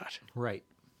his heart. Right.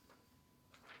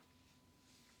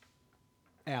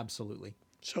 Absolutely.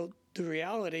 So the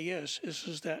reality is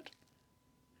that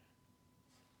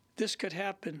this could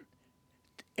happen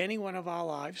any one of our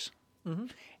lives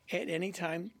at any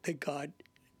time that God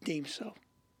deems so.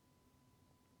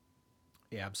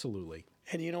 Yeah, absolutely.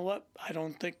 And you know what? I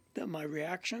don't think that my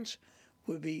reactions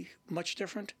would be much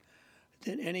different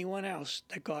than anyone else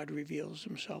that God reveals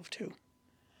himself to.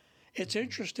 It's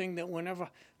interesting that whenever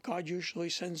God usually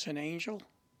sends an angel,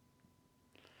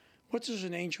 what does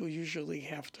an angel usually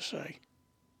have to say?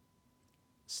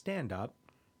 Stand up.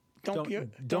 Don't be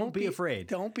afraid.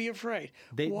 Don't be afraid.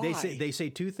 They Why? say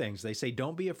two things. They say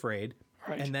don't be afraid,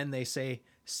 Right. and then they say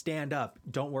stand up.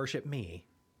 Don't worship me.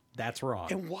 That's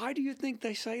wrong. And why do you think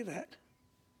they say that?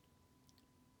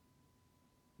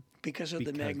 Because of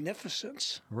the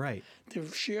magnificence, Right. the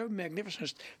sheer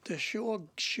magnificence, the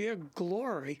sheer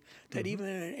glory that even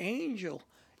an angel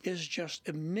is just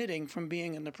emitting from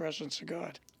being in the presence of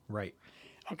God. Right.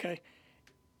 Okay?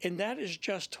 And that is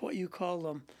just what you call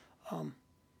them,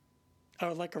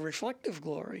 like a reflective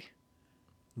glory.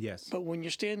 Yes. But when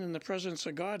you stand in the presence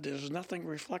of God, there's nothing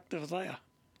reflective there.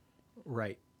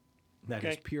 Right. That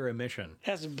is Okay. pure emission.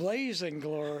 That's blazing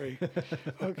glory.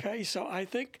 Okay, so I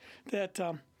think that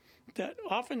that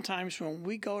oftentimes when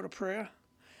we go to prayer,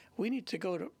 we need to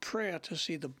go to prayer to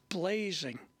see the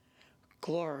blazing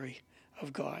glory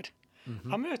of God.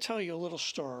 I'm going to tell you a little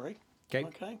story. Okay.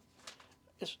 Okay,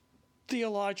 it's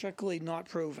theologically not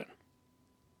proven,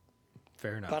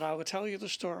 Fair enough. but I will tell you the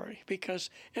story because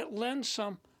it lends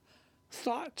some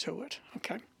thought to it.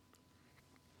 Okay,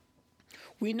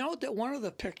 we know that one of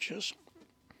the pictures,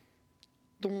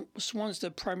 the ones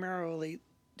that primarily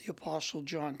the Apostle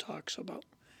John talks about,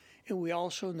 and we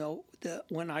also know that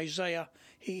when Isaiah,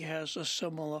 he has a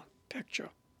similar picture.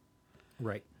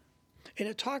 Right. And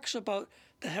it talks about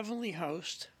the heavenly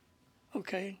host,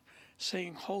 okay,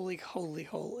 saying, holy, holy,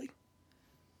 holy.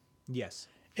 Yes.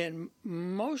 And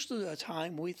most of the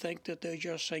time we think that they're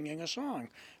just singing a song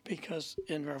because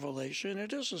in Revelation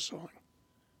it is a song.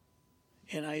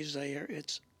 In Isaiah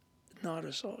it's not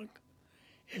a song.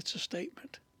 It's a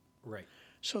statement. Right.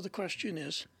 So the question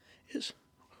is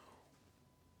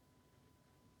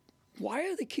why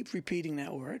do they keep repeating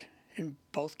that word in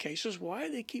both cases? Why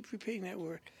do they keep repeating that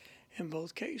word in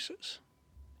both cases?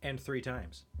 And 3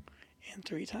 times. And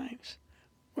 3 times.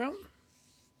 Well,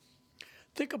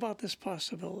 think about this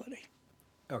possibility.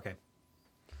 Okay.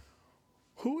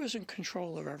 Who is in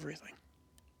control of everything?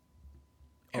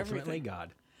 Ultimately, Everything.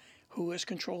 God. Who is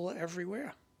control of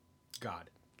everywhere? God.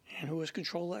 And who is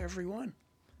control of everyone?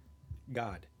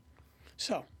 God.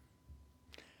 So,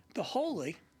 the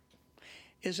holy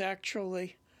is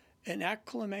actually an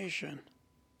acclamation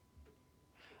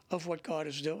of what God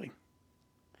is doing.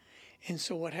 And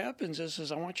so what happens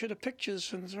is I want you to picture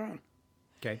this in the throne.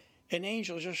 Okay. An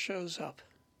angel just shows up.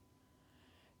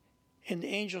 And the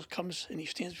angel comes and he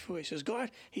stands before you. He says,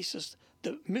 God, he says,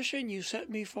 the mission you set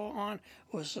me for on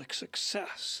was a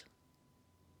success.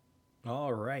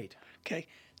 All right. Okay?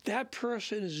 That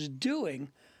person is doing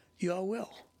your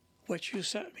will, what you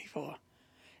set me for.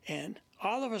 And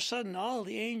all of a sudden, all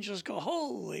the angels go,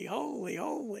 holy, holy,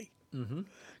 holy. Mm-hmm.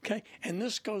 Okay? And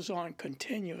this goes on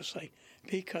continuously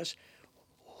because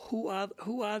who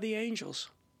are the angels?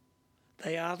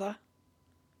 They are the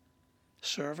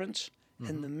servants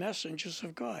and the messengers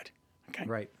of God. Okay?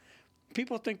 Right.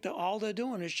 People think that all they're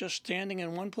doing is just standing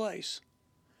in one place.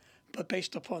 But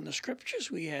based upon the scriptures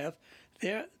we have,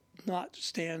 they're not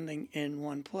standing in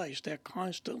one place. They're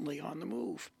constantly on the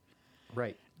move,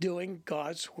 Right. doing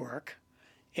God's work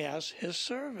as his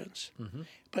servants. Mm-hmm.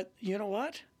 But you know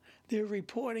what? They're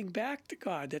reporting back to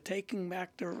God. They're taking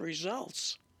back the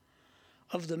results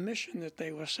of the mission that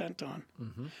they were sent on.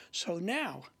 Mm-hmm. So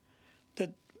now,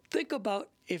 think about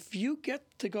if you get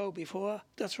to go before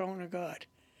the throne of God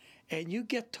and you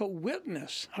get to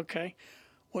witness, okay,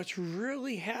 what's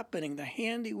really happening, the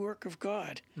handiwork of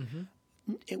God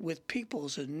with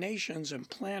peoples and nations and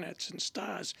planets and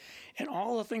stars and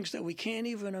all the things that we can't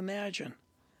even imagine.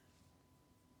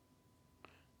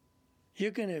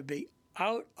 You're going to be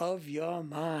out of your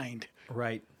mind,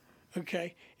 Right.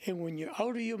 okay? And when you're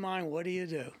out of your mind, what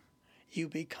do? You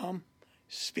become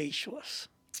speechless.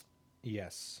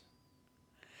 Yes.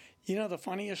 You know, the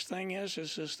funniest thing is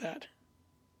that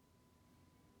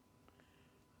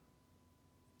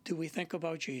do we think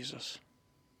about Jesus?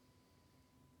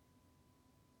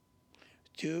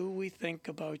 Do we think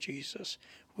about Jesus?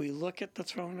 We look at the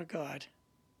throne of God,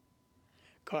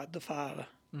 God the Father.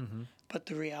 Mm-hmm. But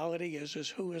the reality is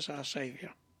who is our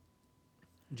Savior?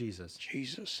 Jesus.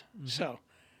 Jesus. So,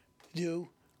 do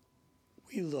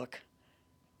we look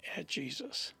at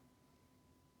Jesus?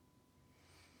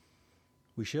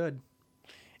 We should.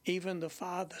 Even the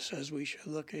Father says we should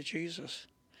look at Jesus.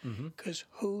 Mm-hmm. Because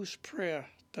whose prayer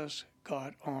does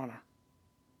God honor?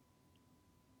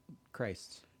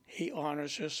 Christ's. He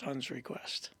honors his Son's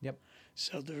request. Yep.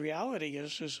 So the reality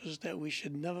is that we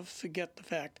should never forget the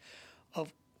fact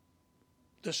of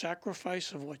the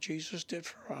sacrifice of what Jesus did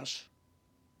for us,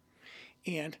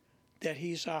 and that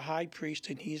he's our high priest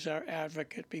and he's our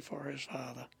advocate before his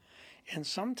Father. And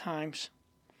sometimes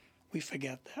we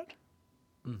forget that.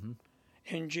 Mm-hmm.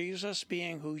 And Jesus,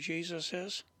 being who Jesus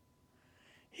is,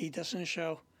 he doesn't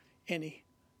show any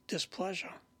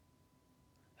displeasure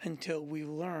until we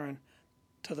learn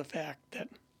to the fact that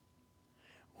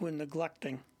we're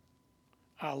neglecting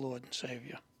our Lord and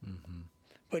Savior. Mm-hmm.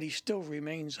 But he still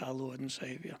remains our Lord and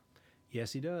Savior.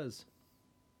 Yes, he does.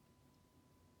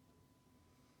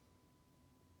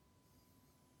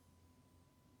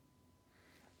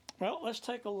 Well, let's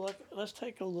take a look. Let's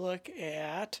take a look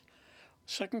at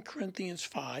 2 Corinthians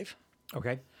 5,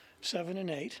 Okay. 7 and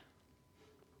 8.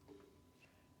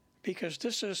 Because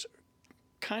this is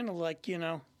kind of like,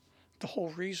 the whole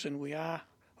reason we are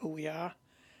who we are,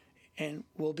 and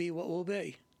we'll be what we'll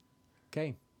be.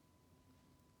 Okay.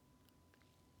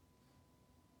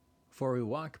 For we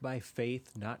walk by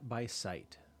faith, not by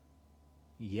sight.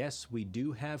 Yes, we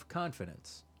do have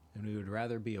confidence, and we would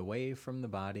rather be away from the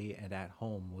body and at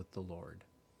home with the Lord.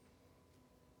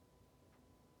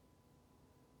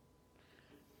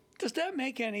 Does that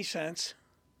make any sense?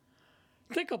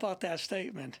 Think about that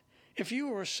statement. If you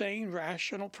were a sane,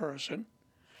 rational person,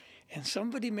 and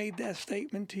somebody made that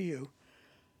statement to you,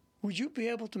 would you be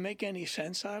able to make any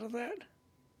sense out of that?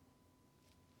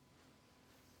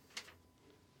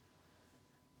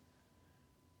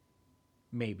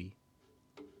 Maybe.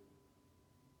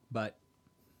 But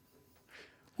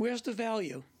where's the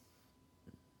value?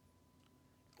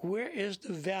 Where is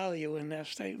the value in that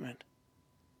statement?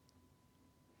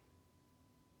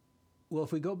 well,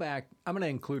 if we go back, I'm going to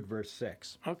include verse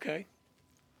 6. Okay.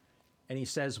 And he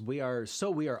says, we are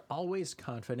always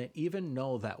confident, even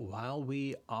know that while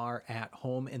we are at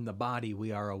home in the body,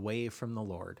 we are away from the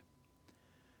Lord.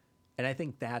 And I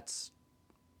think that's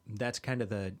kind of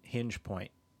the hinge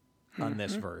point on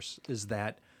this verse, is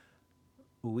that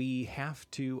we have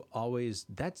to always,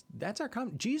 that's our,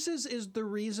 Jesus is the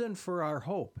reason for our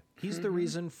hope. He's the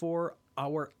reason for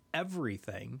our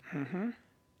everything.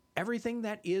 Everything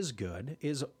that is good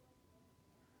is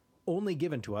only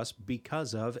given to us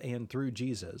because of and through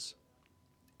Jesus.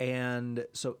 And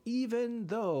so even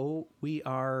though we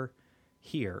are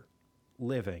here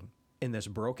living in this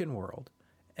broken world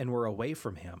and we're away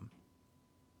from him,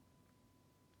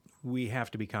 we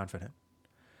have to be confident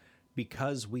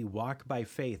because we walk by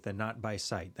faith and not by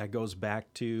sight. That goes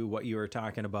back to what you were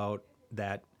talking about,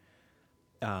 that,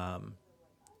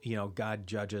 God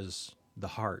judges the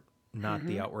heart, not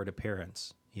the outward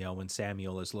appearance. When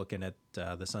Samuel is looking at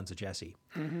the sons of Jesse.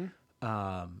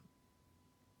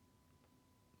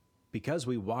 Because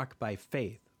we walk by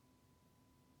faith,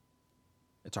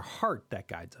 it's our heart that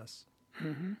guides us,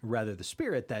 rather the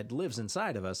Spirit that lives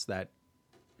inside of us that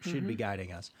should be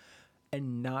guiding us,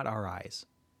 and not our eyes,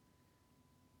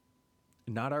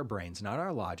 not our brains, not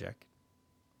our logic,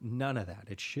 none of that.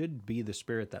 It should be the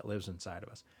Spirit that lives inside of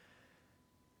us.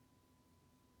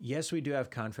 Yes, we do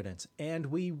have confidence, and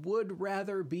we would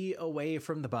rather be away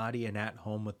from the body and at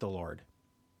home with the Lord.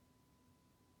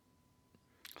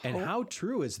 And how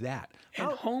true is that? And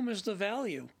home is the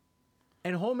value.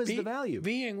 And home is the value.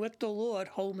 Being with the Lord,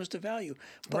 home is the value.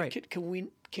 But right. Can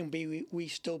we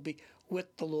still be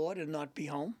with the Lord and not be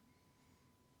home?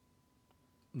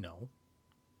 No.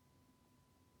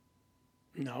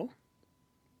 No.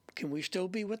 Can we still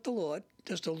be with the Lord?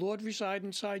 Does the Lord reside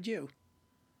inside you?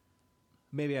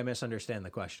 Maybe I misunderstand the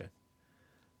question.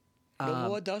 The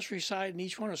Lord does reside in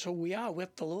each one of us, so we are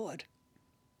with the Lord.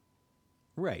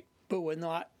 Right. But we're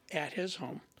not at his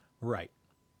home. Right.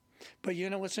 But you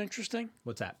know what's interesting?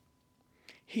 What's that?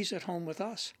 He's at home with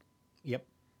us. Yep.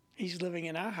 He's living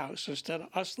in our house instead of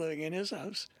us living in his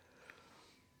house.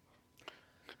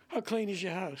 How clean is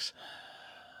your house?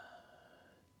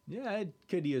 Yeah, I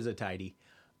could use a tidy.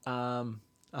 All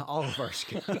of ours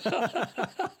could.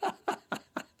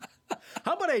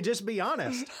 How about I just be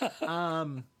honest?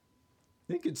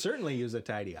 They could certainly use a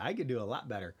tidy. I could do a lot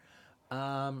better.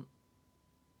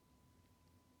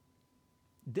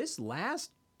 This last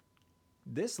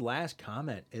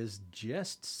comment is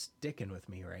just sticking with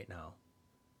me right now.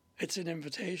 It's an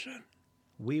invitation.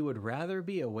 We would rather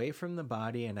be away from the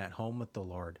body and at home with the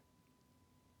Lord.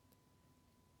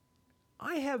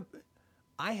 I have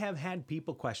had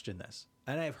people question this,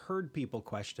 and I've heard people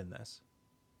question this.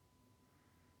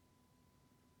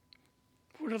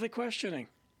 What are they questioning?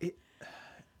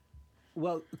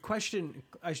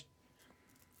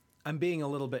 I'm being a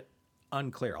little bit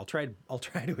unclear. I'll try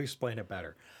to explain it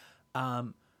better.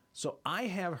 So I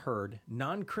have heard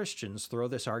non-Christians throw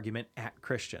this argument at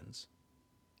Christians.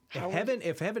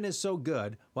 If heaven is so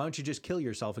good, why don't you just kill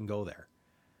yourself and go there?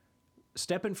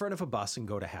 Step in front of a bus and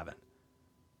go to heaven.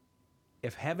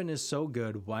 If heaven is so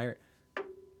good,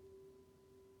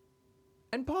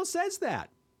 And Paul says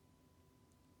that.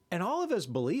 And all of us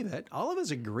believe it. All of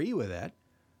us agree with it.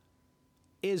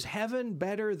 Is heaven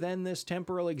better than this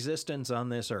temporal existence on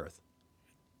this earth?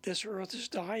 This earth is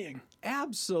dying.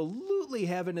 Absolutely,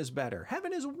 heaven is better.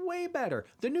 Heaven is way better.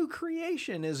 The new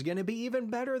creation is going to be even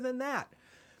better than that.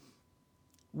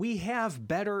 We have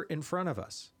better in front of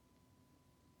us.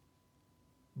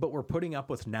 But we're putting up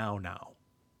with now.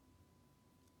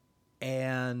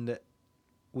 And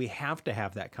we have to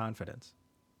have that confidence.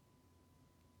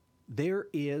 There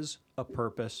is a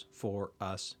purpose for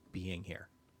us being here.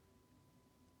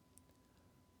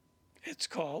 It's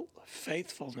called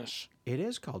faithfulness. It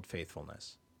is called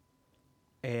faithfulness.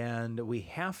 And we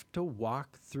have to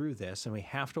walk through this, and we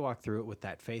have to walk through it with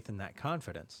that faith and that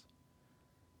confidence.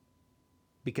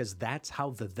 Because that's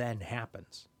how the then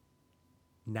happens.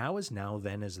 Now is now,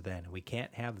 then is then. We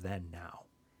can't have then now.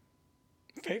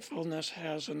 Faithfulness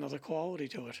has another quality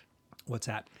to it. What's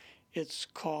that? It's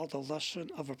called the lesson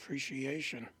of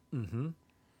appreciation. Mm-hmm.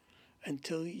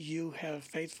 Until you have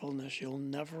faithfulness, you'll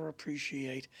never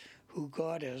appreciate who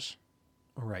God is,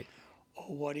 Right.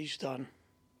 or what He's done,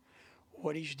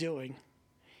 what He's doing,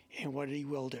 and what He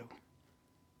will do.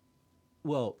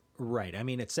 Well, right. I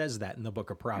mean, it says that in the book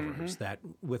of Proverbs, that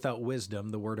without wisdom,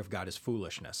 the word of God is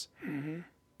foolishness.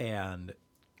 And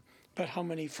But how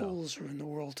many fools are in the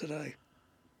world today?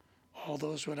 All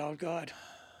those without God.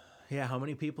 yeah, how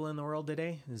many people in the world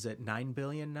today? Is it 9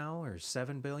 billion now or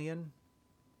 7 billion?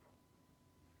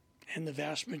 And the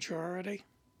vast majority,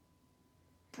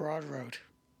 broad road,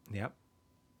 Yep.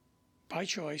 by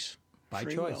choice, By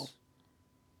free choice. will.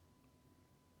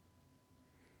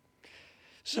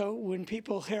 So when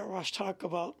people hear us talk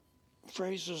about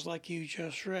phrases like you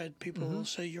just read, people will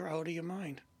say you're out of your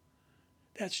mind.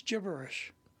 That's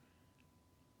gibberish.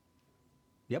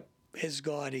 Yep. It's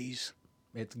Godese.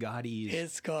 It's Godese.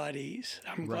 It's Godese.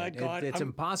 I'm Right. glad God. It's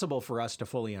impossible for us to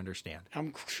fully understand.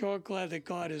 I'm sure glad that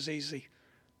God is easy.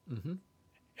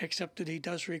 Except that He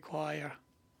does require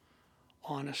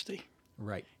honesty.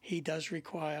 Right. He does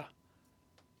require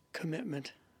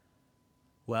commitment.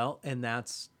 Well, and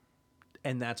that's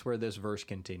where this verse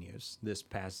continues. This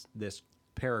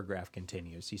paragraph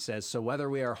continues. He says, "So whether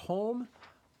we are home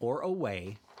or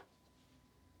away,"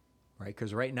 right?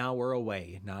 Because right now we're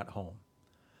away, not home.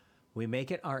 "We make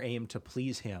it our aim to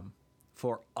please Him,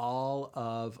 for all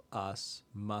of us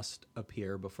must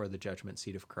appear before the judgment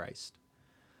seat of Christ,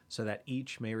 so that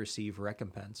each may receive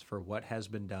recompense for what has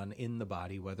been done in the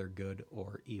body, whether good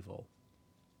or evil."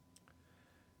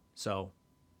 So,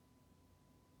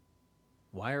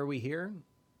 why are we here?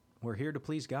 We're here to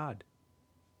please God.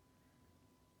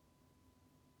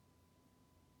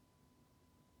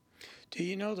 Do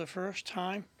you know the first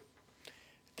time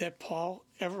that Paul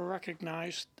ever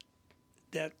recognized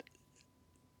that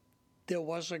there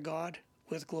was a God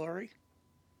with glory?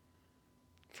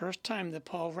 First time that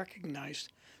Paul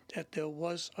recognized that there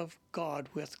was a God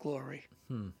with glory.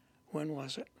 When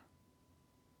was it?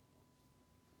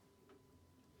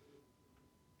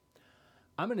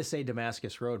 I'm going to say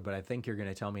Damascus Road, but I think you're going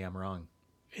to tell me I'm wrong.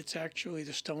 It's actually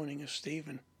the stoning of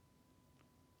Stephen.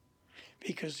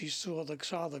 Because he saw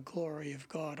the glory of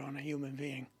God on a human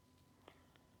being.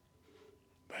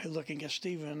 By looking at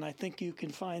Stephen, and I think you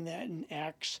can find that in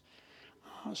Acts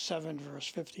 7, verse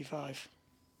 55.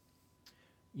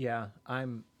 Yeah,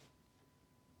 I'll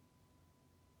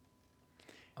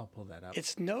pull that up.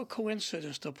 It's no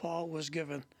coincidence that Paul was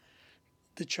given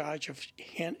the charge of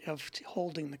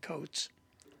holding the coats.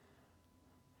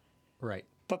 Right.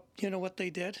 But you know what they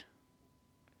did?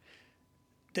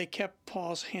 They kept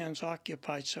Paul's hands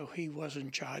occupied so he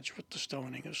wasn't charged with the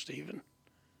stoning of Stephen.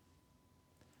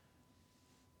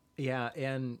 Yeah,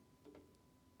 and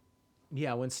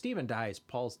yeah, when Stephen dies,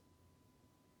 Paul's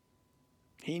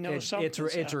He knows something's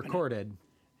it's happening. recorded.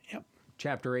 Yep.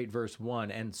 Chapter 8, verse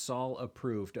 1, and Saul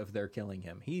approved of their killing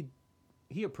him. He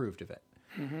approved of it.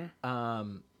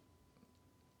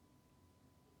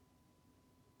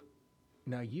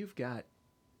 Now you've got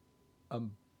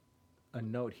a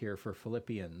note here for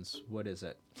Philippians. What is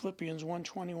it? Philippians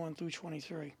 1:21 through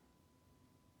 23.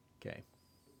 Okay.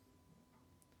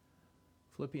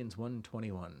 Philippians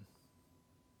 1:21.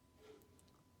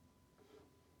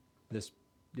 This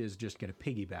is just going to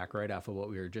piggyback right off of what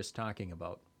we were just talking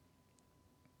about.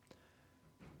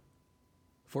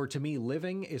 "For to me,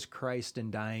 living is Christ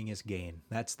and dying is gain."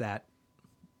 That's that.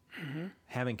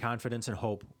 Having confidence and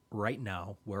hope right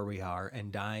now where we are,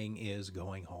 and dying is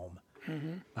going home.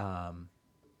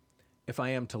 If I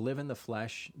am to live in the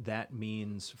flesh, that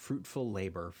means fruitful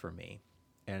labor for me,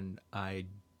 and I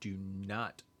do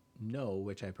not know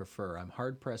which I prefer. I'm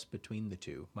hard pressed between the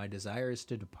two. My desire is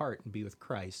to depart and be with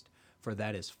Christ, for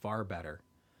that is far better.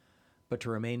 But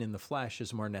to remain in the flesh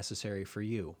is more necessary for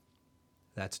you.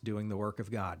 That's doing the work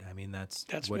of God. I mean, that's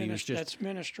what he was just. That's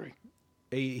ministry.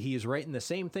 He's writing the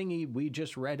same thing we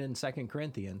just read in 2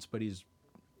 Corinthians, but he's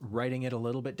writing it a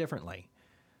little bit differently.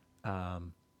 I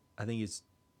think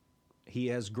he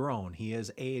has grown. He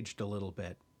has aged a little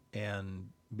bit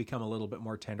and become a little bit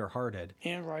more tender-hearted.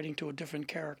 And writing to a different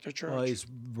character church. Well, he's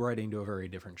writing to a very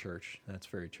different church. That's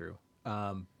very true.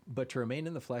 But to remain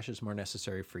in the flesh is more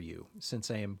necessary for you.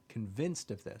 Since I am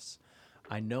convinced of this,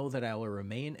 I know that I will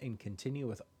remain and continue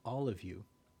with all of you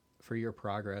for your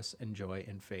progress and joy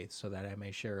and faith, so that I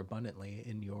may share abundantly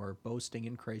in your boasting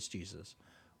in Christ Jesus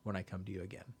when I come to you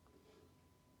again.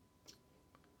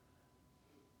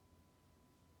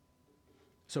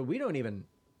 So we don't even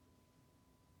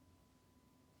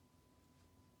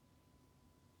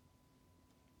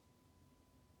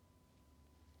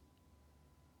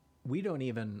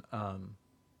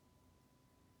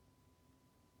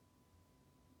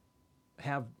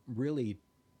have really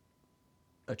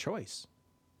a choice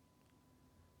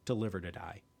to live or to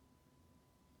die.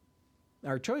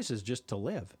 Our choice is just to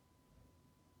live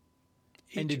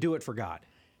and to do it for God.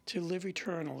 To live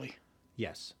eternally.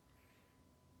 Yes.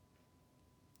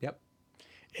 Yep.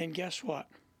 And guess what?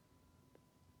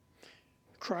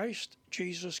 Christ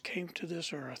Jesus came to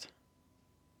this earth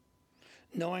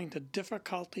knowing the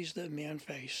difficulties that man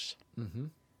faced. Mm-hmm.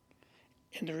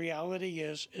 And the reality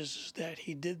is that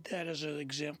he did that as an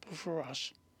example for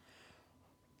us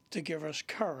to give us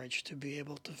courage to be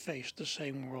able to face the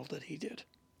same world that he did.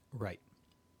 Right.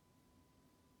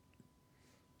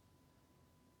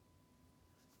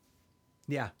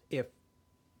 Yeah.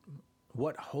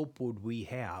 What hope would we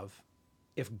have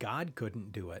if God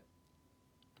couldn't do it?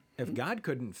 If God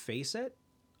couldn't face it,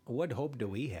 what hope do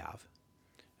we have?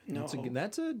 No,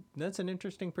 That's an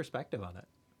interesting perspective on it.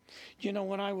 You know,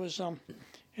 when I was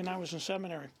in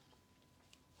seminary,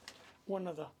 one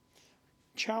of the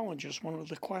challenges, one of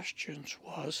the questions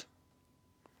was,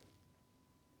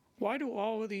 why do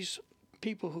all of these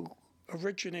people who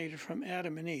originated from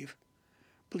Adam and Eve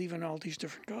believe in all these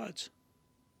different gods?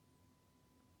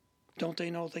 Don't they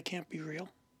know they can't be real?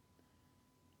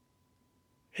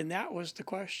 And that was the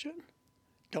question.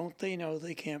 Don't they know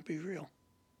they can't be real?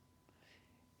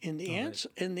 And the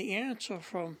answer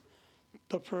from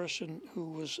the person who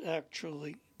was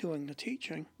actually doing the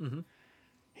teaching,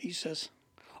 he says,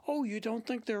 "Oh, you don't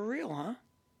think they're real, huh?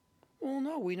 Well,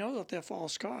 no, we know that they're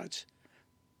false gods.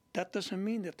 That doesn't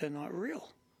mean that they're not real.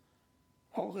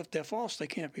 Well, if they're false, they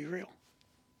can't be real."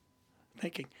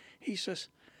 Thinking. He says,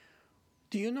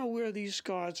 "Do you know where these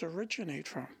gods originate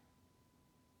from?"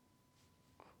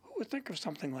 Who would think of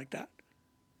something like that?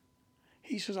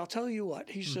 He says, "I'll tell you what."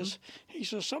 He says,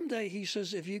 someday, he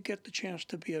says, if you get the chance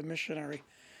to be a missionary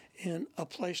in a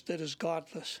place that is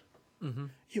godless,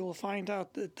 you will find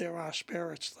out that there are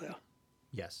spirits there.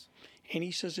 Yes. And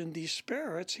he says, in these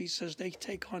spirits, he says, they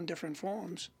take on different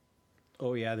forms.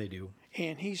 Oh, yeah, they do.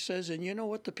 And he says, and you know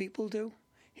what the people do?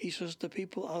 He says, the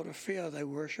people, out of fear, they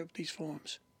worship these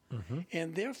forms.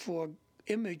 And therefore,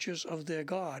 images of their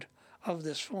God, of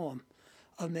this form,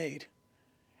 are made.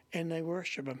 And they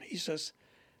worship him. He says,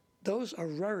 those are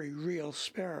very real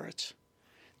spirits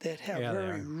that have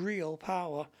very real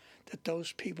power that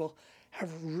those people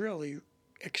have really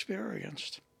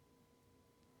experienced.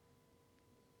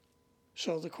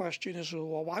 So the question is,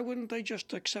 well, why wouldn't they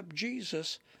just accept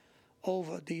Jesus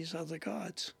over these other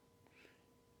gods?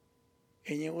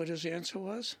 And you know what his answer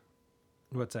was?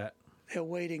 What's that? They're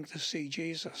waiting to see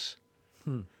Jesus.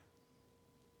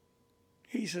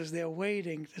 He says they're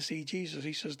waiting to see Jesus.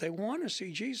 He says they want to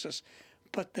see Jesus,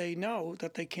 but they know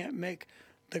that they can't make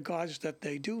the gods that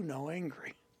they do know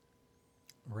angry.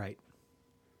 Right.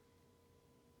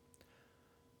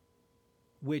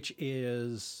 Which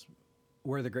is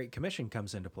where the Great Commission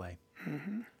comes into play.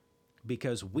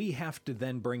 Because we have to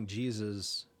then bring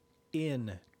Jesus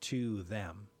in to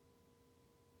them.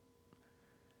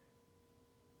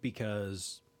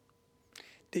 Because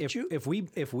if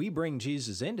we bring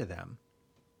Jesus into them,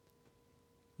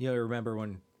 remember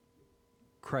when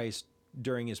Christ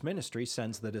during his ministry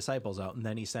sends the disciples out, and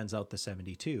then he sends out the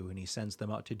 72, and he sends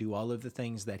them out to do all of the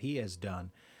things that he has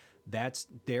done.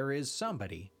 There is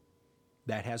somebody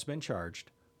that has been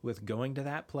charged with going to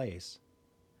that place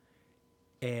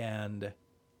and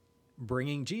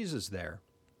bringing Jesus there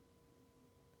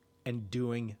and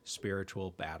doing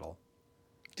spiritual battle.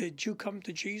 Did you come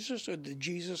to Jesus, or did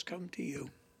Jesus come to you?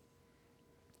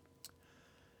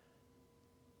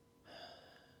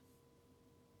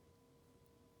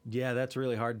 Yeah, that's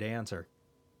really hard to answer.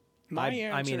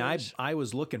 I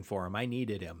was looking for him. I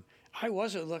needed him. I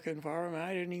wasn't looking for him.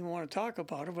 I didn't even want to talk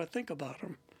about him or think about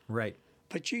him. Right.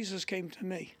 But Jesus came to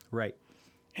me. Right.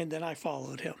 And then I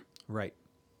followed him. Right.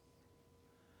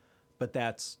 But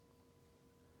that's,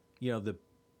 the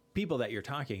people that you're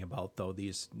talking about, though,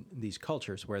 these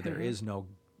cultures where there is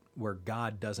where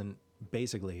God doesn't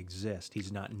basically exist.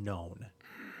 He's not known.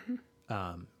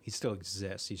 He still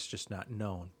exists. He's just not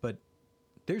known. But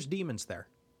there's demons there.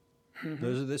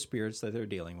 Those are the spirits that they're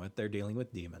dealing with. They're dealing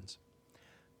with demons.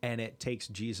 And it takes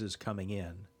Jesus coming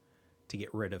in to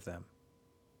get rid of them.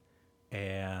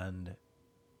 And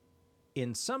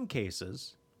in some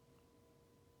cases,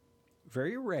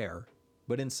 very rare,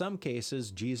 but in some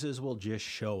cases, Jesus will just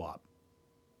show up.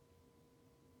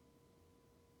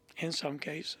 In some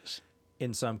cases.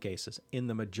 In some cases. In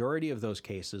the majority of those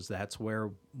cases, that's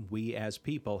where we as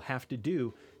people have to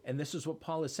do, and this is what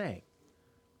Paul is saying,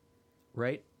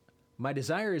 right? My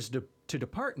desire is to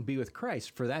depart and be with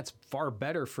Christ, for that's far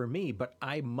better for me, but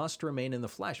I must remain in the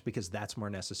flesh because that's more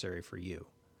necessary for you.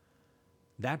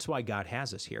 That's why God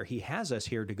has us here. He has us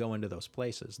here to go into those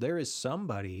places. There is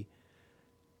somebody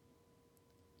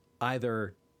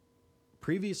either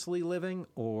previously living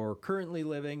or currently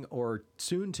living or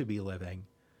soon to be living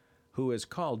who is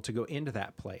called to go into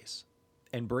that place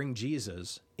and bring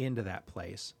Jesus into that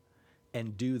place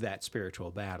and do that spiritual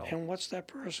battle. And what's that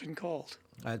person called?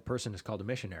 That person is called a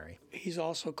missionary. He's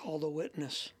also called a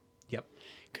witness. Yep.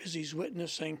 Because he's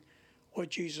witnessing what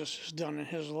Jesus has done in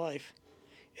his life.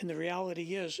 And the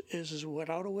reality is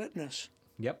without a witness,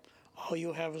 Yep. all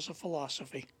you have is a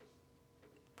philosophy.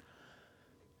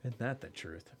 Isn't that the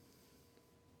truth?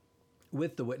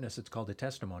 With the witness, it's called a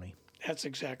testimony. That's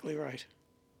exactly right.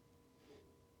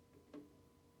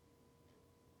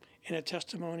 And a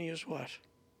testimony is what?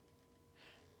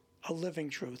 A living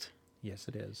truth Yes,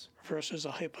 it is. versus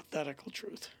a hypothetical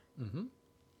truth. Mm-hmm.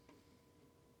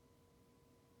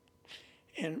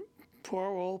 And poor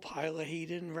old Pilate, he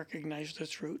didn't recognize the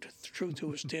truth who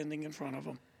was standing in front of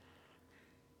him.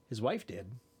 His wife did.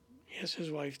 Yes,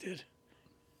 his wife did.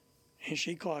 And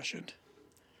she cautioned,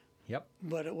 Yep.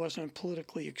 but it wasn't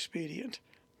politically expedient.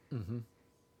 Mm-hmm.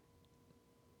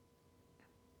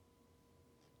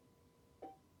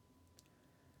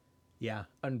 Yeah.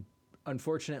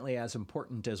 Unfortunately, as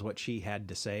important as what she had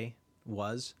to say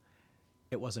was,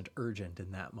 it wasn't urgent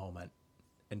in that moment.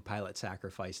 And Pilate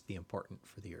sacrificed the important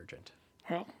for the urgent.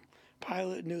 Well,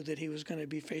 Pilate knew that he was going to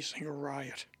be facing a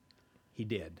riot He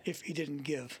did. if he didn't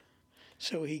give.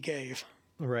 So he gave.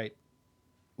 Right.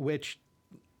 Which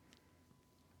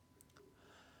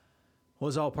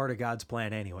was all part of God's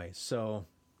plan anyway. So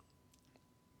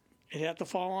It had to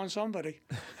fall on somebody.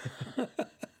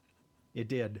 it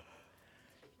did.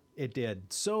 It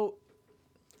did. So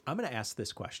I'm going to ask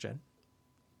this question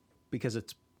because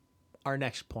it's our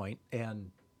next point,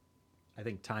 and I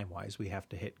think time-wise we have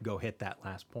to go hit that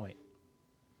last point.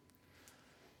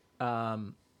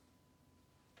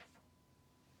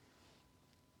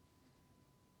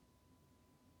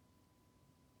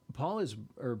 Paul is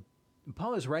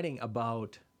writing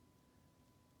about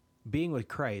being with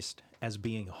Christ as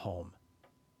being home.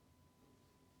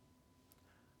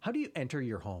 How do you enter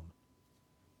your home?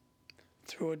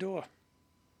 Through a door.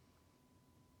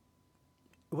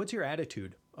 What's your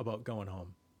attitude about going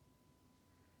home?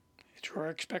 It's where I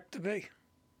expect to be.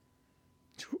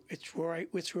 It's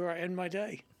where I end my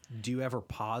day. Do you ever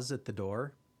pause at the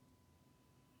door?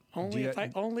 Only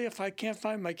if I can't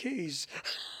find my keys.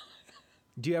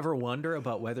 Do you ever wonder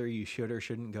about whether you should or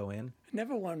shouldn't go in?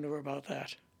 Never wonder about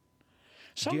that.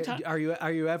 Are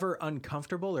you ever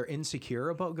uncomfortable or insecure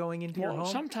about going into your home?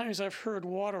 Sometimes I've heard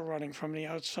water running from the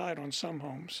outside on some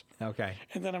homes. Okay.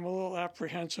 And then I'm a little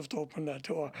apprehensive to open that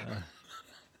door.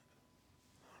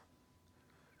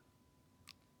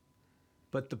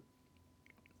 But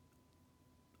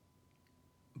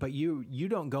you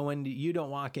don't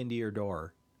walk into your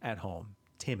door at home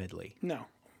timidly. No,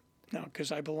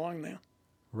 because I belong there.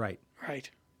 Right. Right.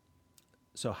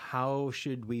 So how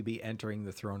should we be entering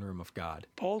the throne room of God?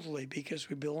 Boldly, because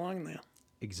we belong there.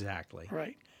 Exactly.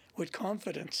 Right. With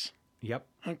confidence. Yep.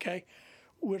 Okay.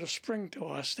 With a spring to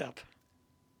our step.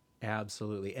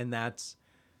 Absolutely. And that's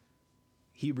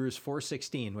Hebrews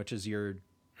 4:16, which is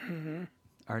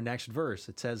our next verse.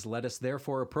 It says, "Let us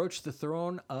therefore approach the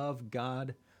throne of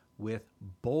God with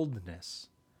boldness,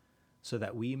 so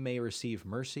that we may receive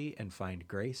mercy and find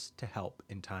grace to help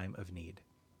in time of need."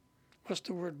 What's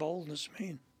the word boldness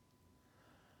mean?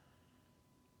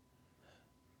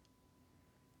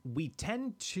 We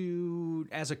tend to,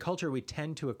 as a culture,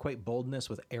 equate boldness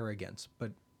with arrogance,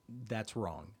 but that's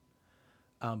wrong.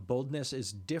 Boldness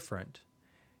is different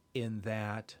in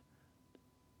that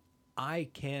I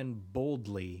can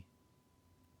boldly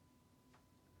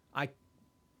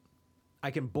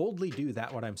do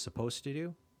that what I'm supposed to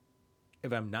do.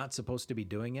 If I'm not supposed to be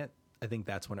doing it, I think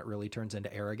that's when it really turns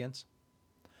into arrogance.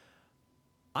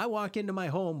 I walk into my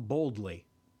home boldly.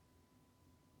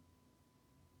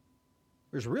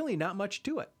 There's really not much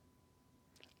to it.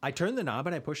 I turn the knob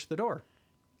and I push the door.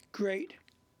 Great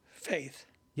faith.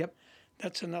 Yep.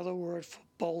 That's another word for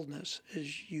boldness,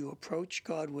 is you approach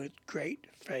God with great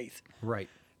faith. Right.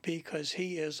 Because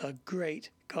he is a great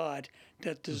God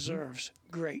that deserves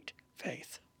great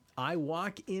faith. I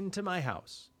walk into my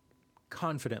house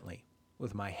confidently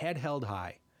with my head held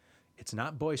high, It's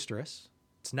not boisterous.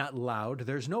 It's not loud.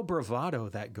 There's no bravado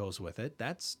that goes with it.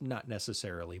 That's not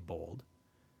necessarily bold.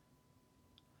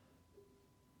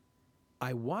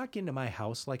 I walk into my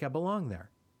house like I belong there.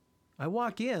 I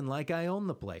walk in like I own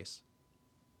the place.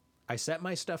 I set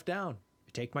my stuff down.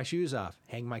 I take my shoes off,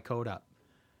 hang my coat up.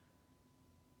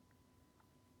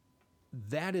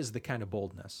 That is the kind of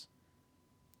boldness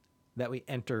that we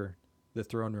enter the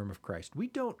throne room of Christ. We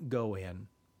don't go in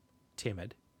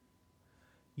timid.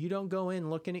 You don't go in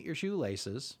looking at your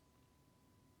shoelaces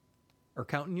or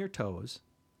counting your toes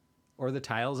or the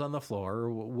tiles on the floor or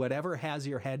whatever has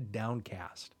your head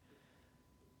downcast.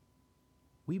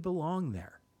 We belong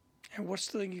there. And what's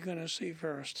the thing you're going to see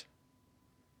first?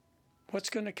 What's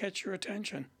going to catch your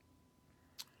attention?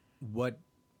 What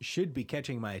should be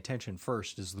catching my attention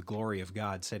first is the glory of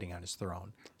God sitting on his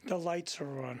throne. The lights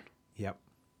are on. Yep.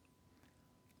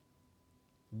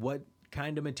 What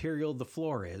kind of material the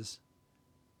floor is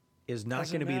not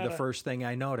going to be the first thing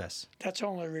I notice. That's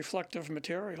only reflective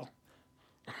material.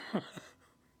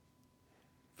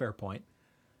 Fair point.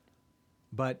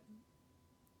 But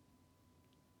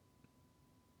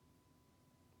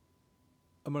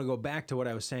I'm going to go back to what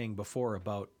I was saying before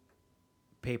about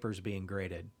papers being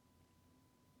graded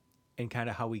and kind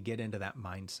of how we get into that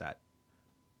mindset.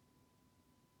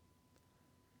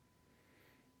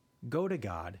 Go to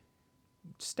God,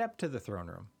 step to the throne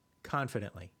room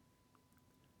confidently,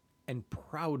 and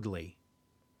proudly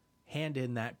hand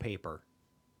in that paper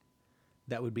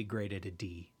that would be graded a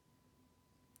D.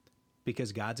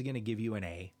 Because God's going to give you an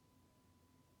A.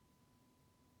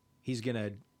 He's going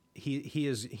to he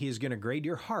is going to grade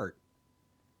your heart,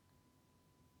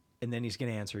 and then he's going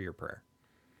to answer your prayer.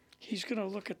 He's going to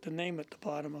look at the name at the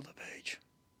bottom of the page,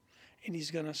 and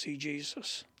he's going to see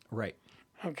Jesus. Right.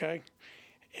 Okay?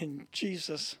 And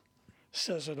Jesus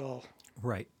says it all.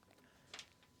 Right.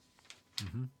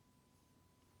 Mm-hmm.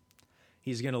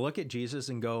 He's going to look at Jesus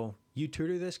and go, "You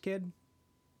tutor this kid?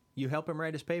 You help him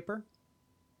write his paper?"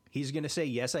 He's going to say,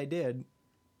 "Yes, I did."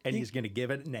 And he's going to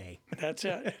give it an A. That's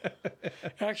it.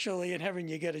 Actually, in heaven,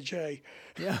 you get a J.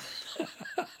 Yeah.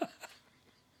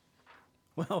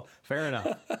 Well, fair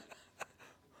enough.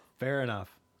 Fair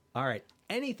enough. All right.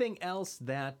 Anything else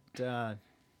that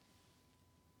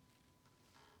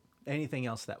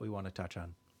we want to touch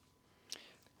on?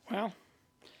 Well,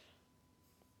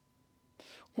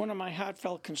 one of my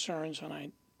heartfelt concerns, and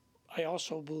I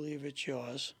also believe it's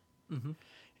yours, Mm-hmm.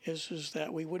 is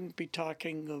that we wouldn't be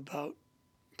talking about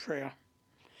prayer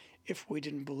if we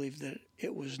didn't believe that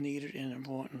it was needed and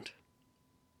important.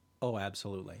 Oh,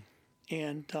 absolutely.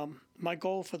 And my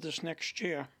goal for this next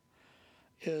year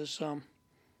is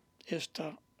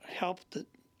to help the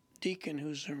deacon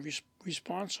who's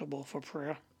responsible for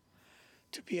prayer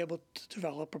to be able to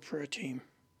develop a prayer team,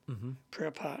 Mm-hmm.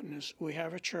 prayer partners. We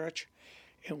have a church,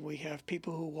 and we have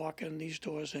people who walk in these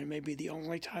doors, and it may be the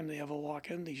only time they ever walk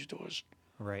in these doors.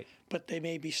 Right. But they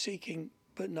may be seeking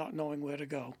but not knowing where to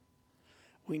go.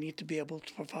 We need to be able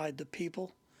to provide the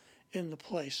people in the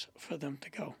place for them to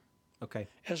go. Okay.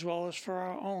 As well as for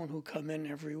our own who come in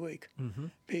every week. Mm-hmm.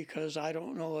 Because I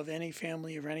don't know of any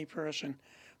family or any person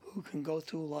who can go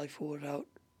through life without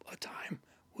a time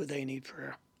where they need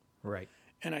prayer. Right.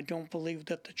 And I don't believe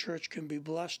that the church can be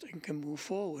blessed and can move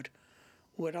forward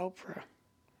without prayer.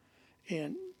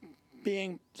 And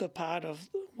being the part of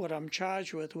what I'm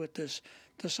charged with this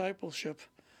discipleship,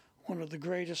 one of the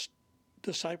greatest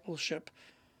discipleship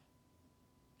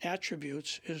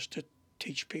attributes is to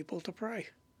teach people to pray.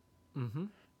 Mm-hmm.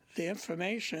 The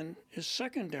information is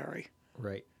secondary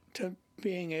Right. to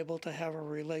being able to have a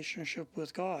relationship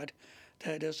with God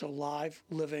that is a live,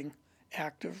 living,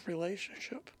 active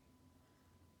relationship.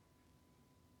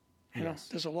 You know, Yes.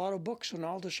 there's a lot of books on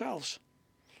all the shelves,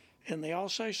 and they all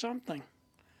say something,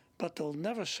 but they'll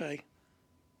never say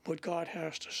what God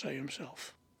has to say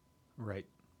himself. Right.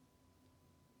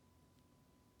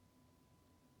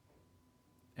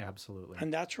 Absolutely.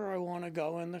 And that's where I want to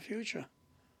go in the future.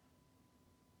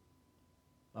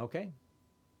 Okay.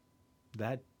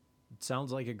 That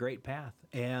sounds like a great path.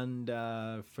 And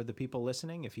for the people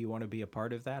listening, if you want to be a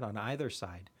part of that on either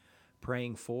side,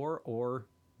 praying for or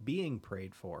being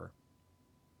prayed for,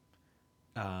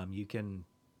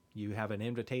 you have an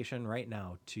invitation right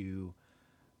now to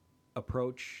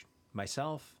approach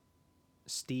myself,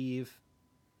 Steve,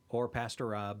 or Pastor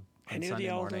Rob on Any of the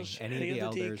Sunday morning. elders, Any of the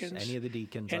elders, any of the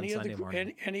deacons on Sunday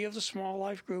morning. any of the small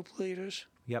life group leaders.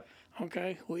 Yep.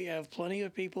 Okay, we have plenty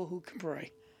of people who can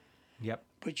pray, Yep.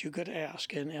 but you could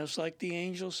ask. And as like the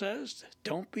angel says,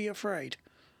 don't be afraid.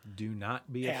 Do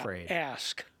not be afraid.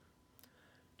 Ask.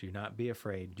 Do not be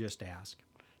afraid. Just ask.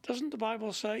 Doesn't the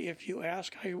Bible say, if you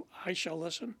ask, I shall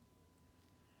listen?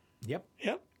 Yep.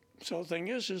 Yep. So the thing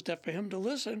is that for him to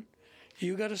listen,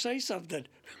 you got to say something.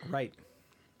 Right.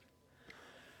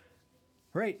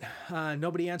 Right.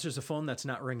 Nobody answers the phone that's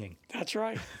not ringing. That's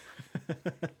right.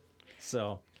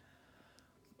 So,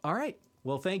 all right.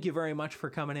 Well, thank you very much for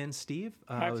coming in, Steve.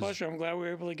 My pleasure. I'm glad we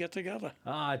were able to get together.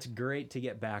 It's great to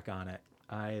get back on it.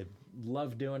 I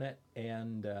love doing it,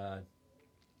 and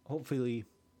hopefully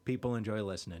people enjoy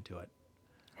listening to it.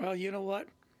 Well, you know what?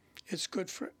 It's good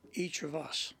for each of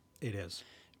us. It is.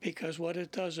 Because what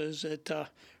it does is it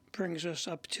brings us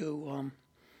up to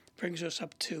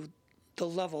the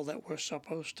level that we're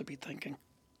supposed to be thinking.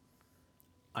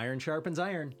 Iron sharpens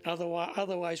iron.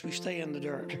 Otherwise we stay in the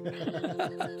dirt.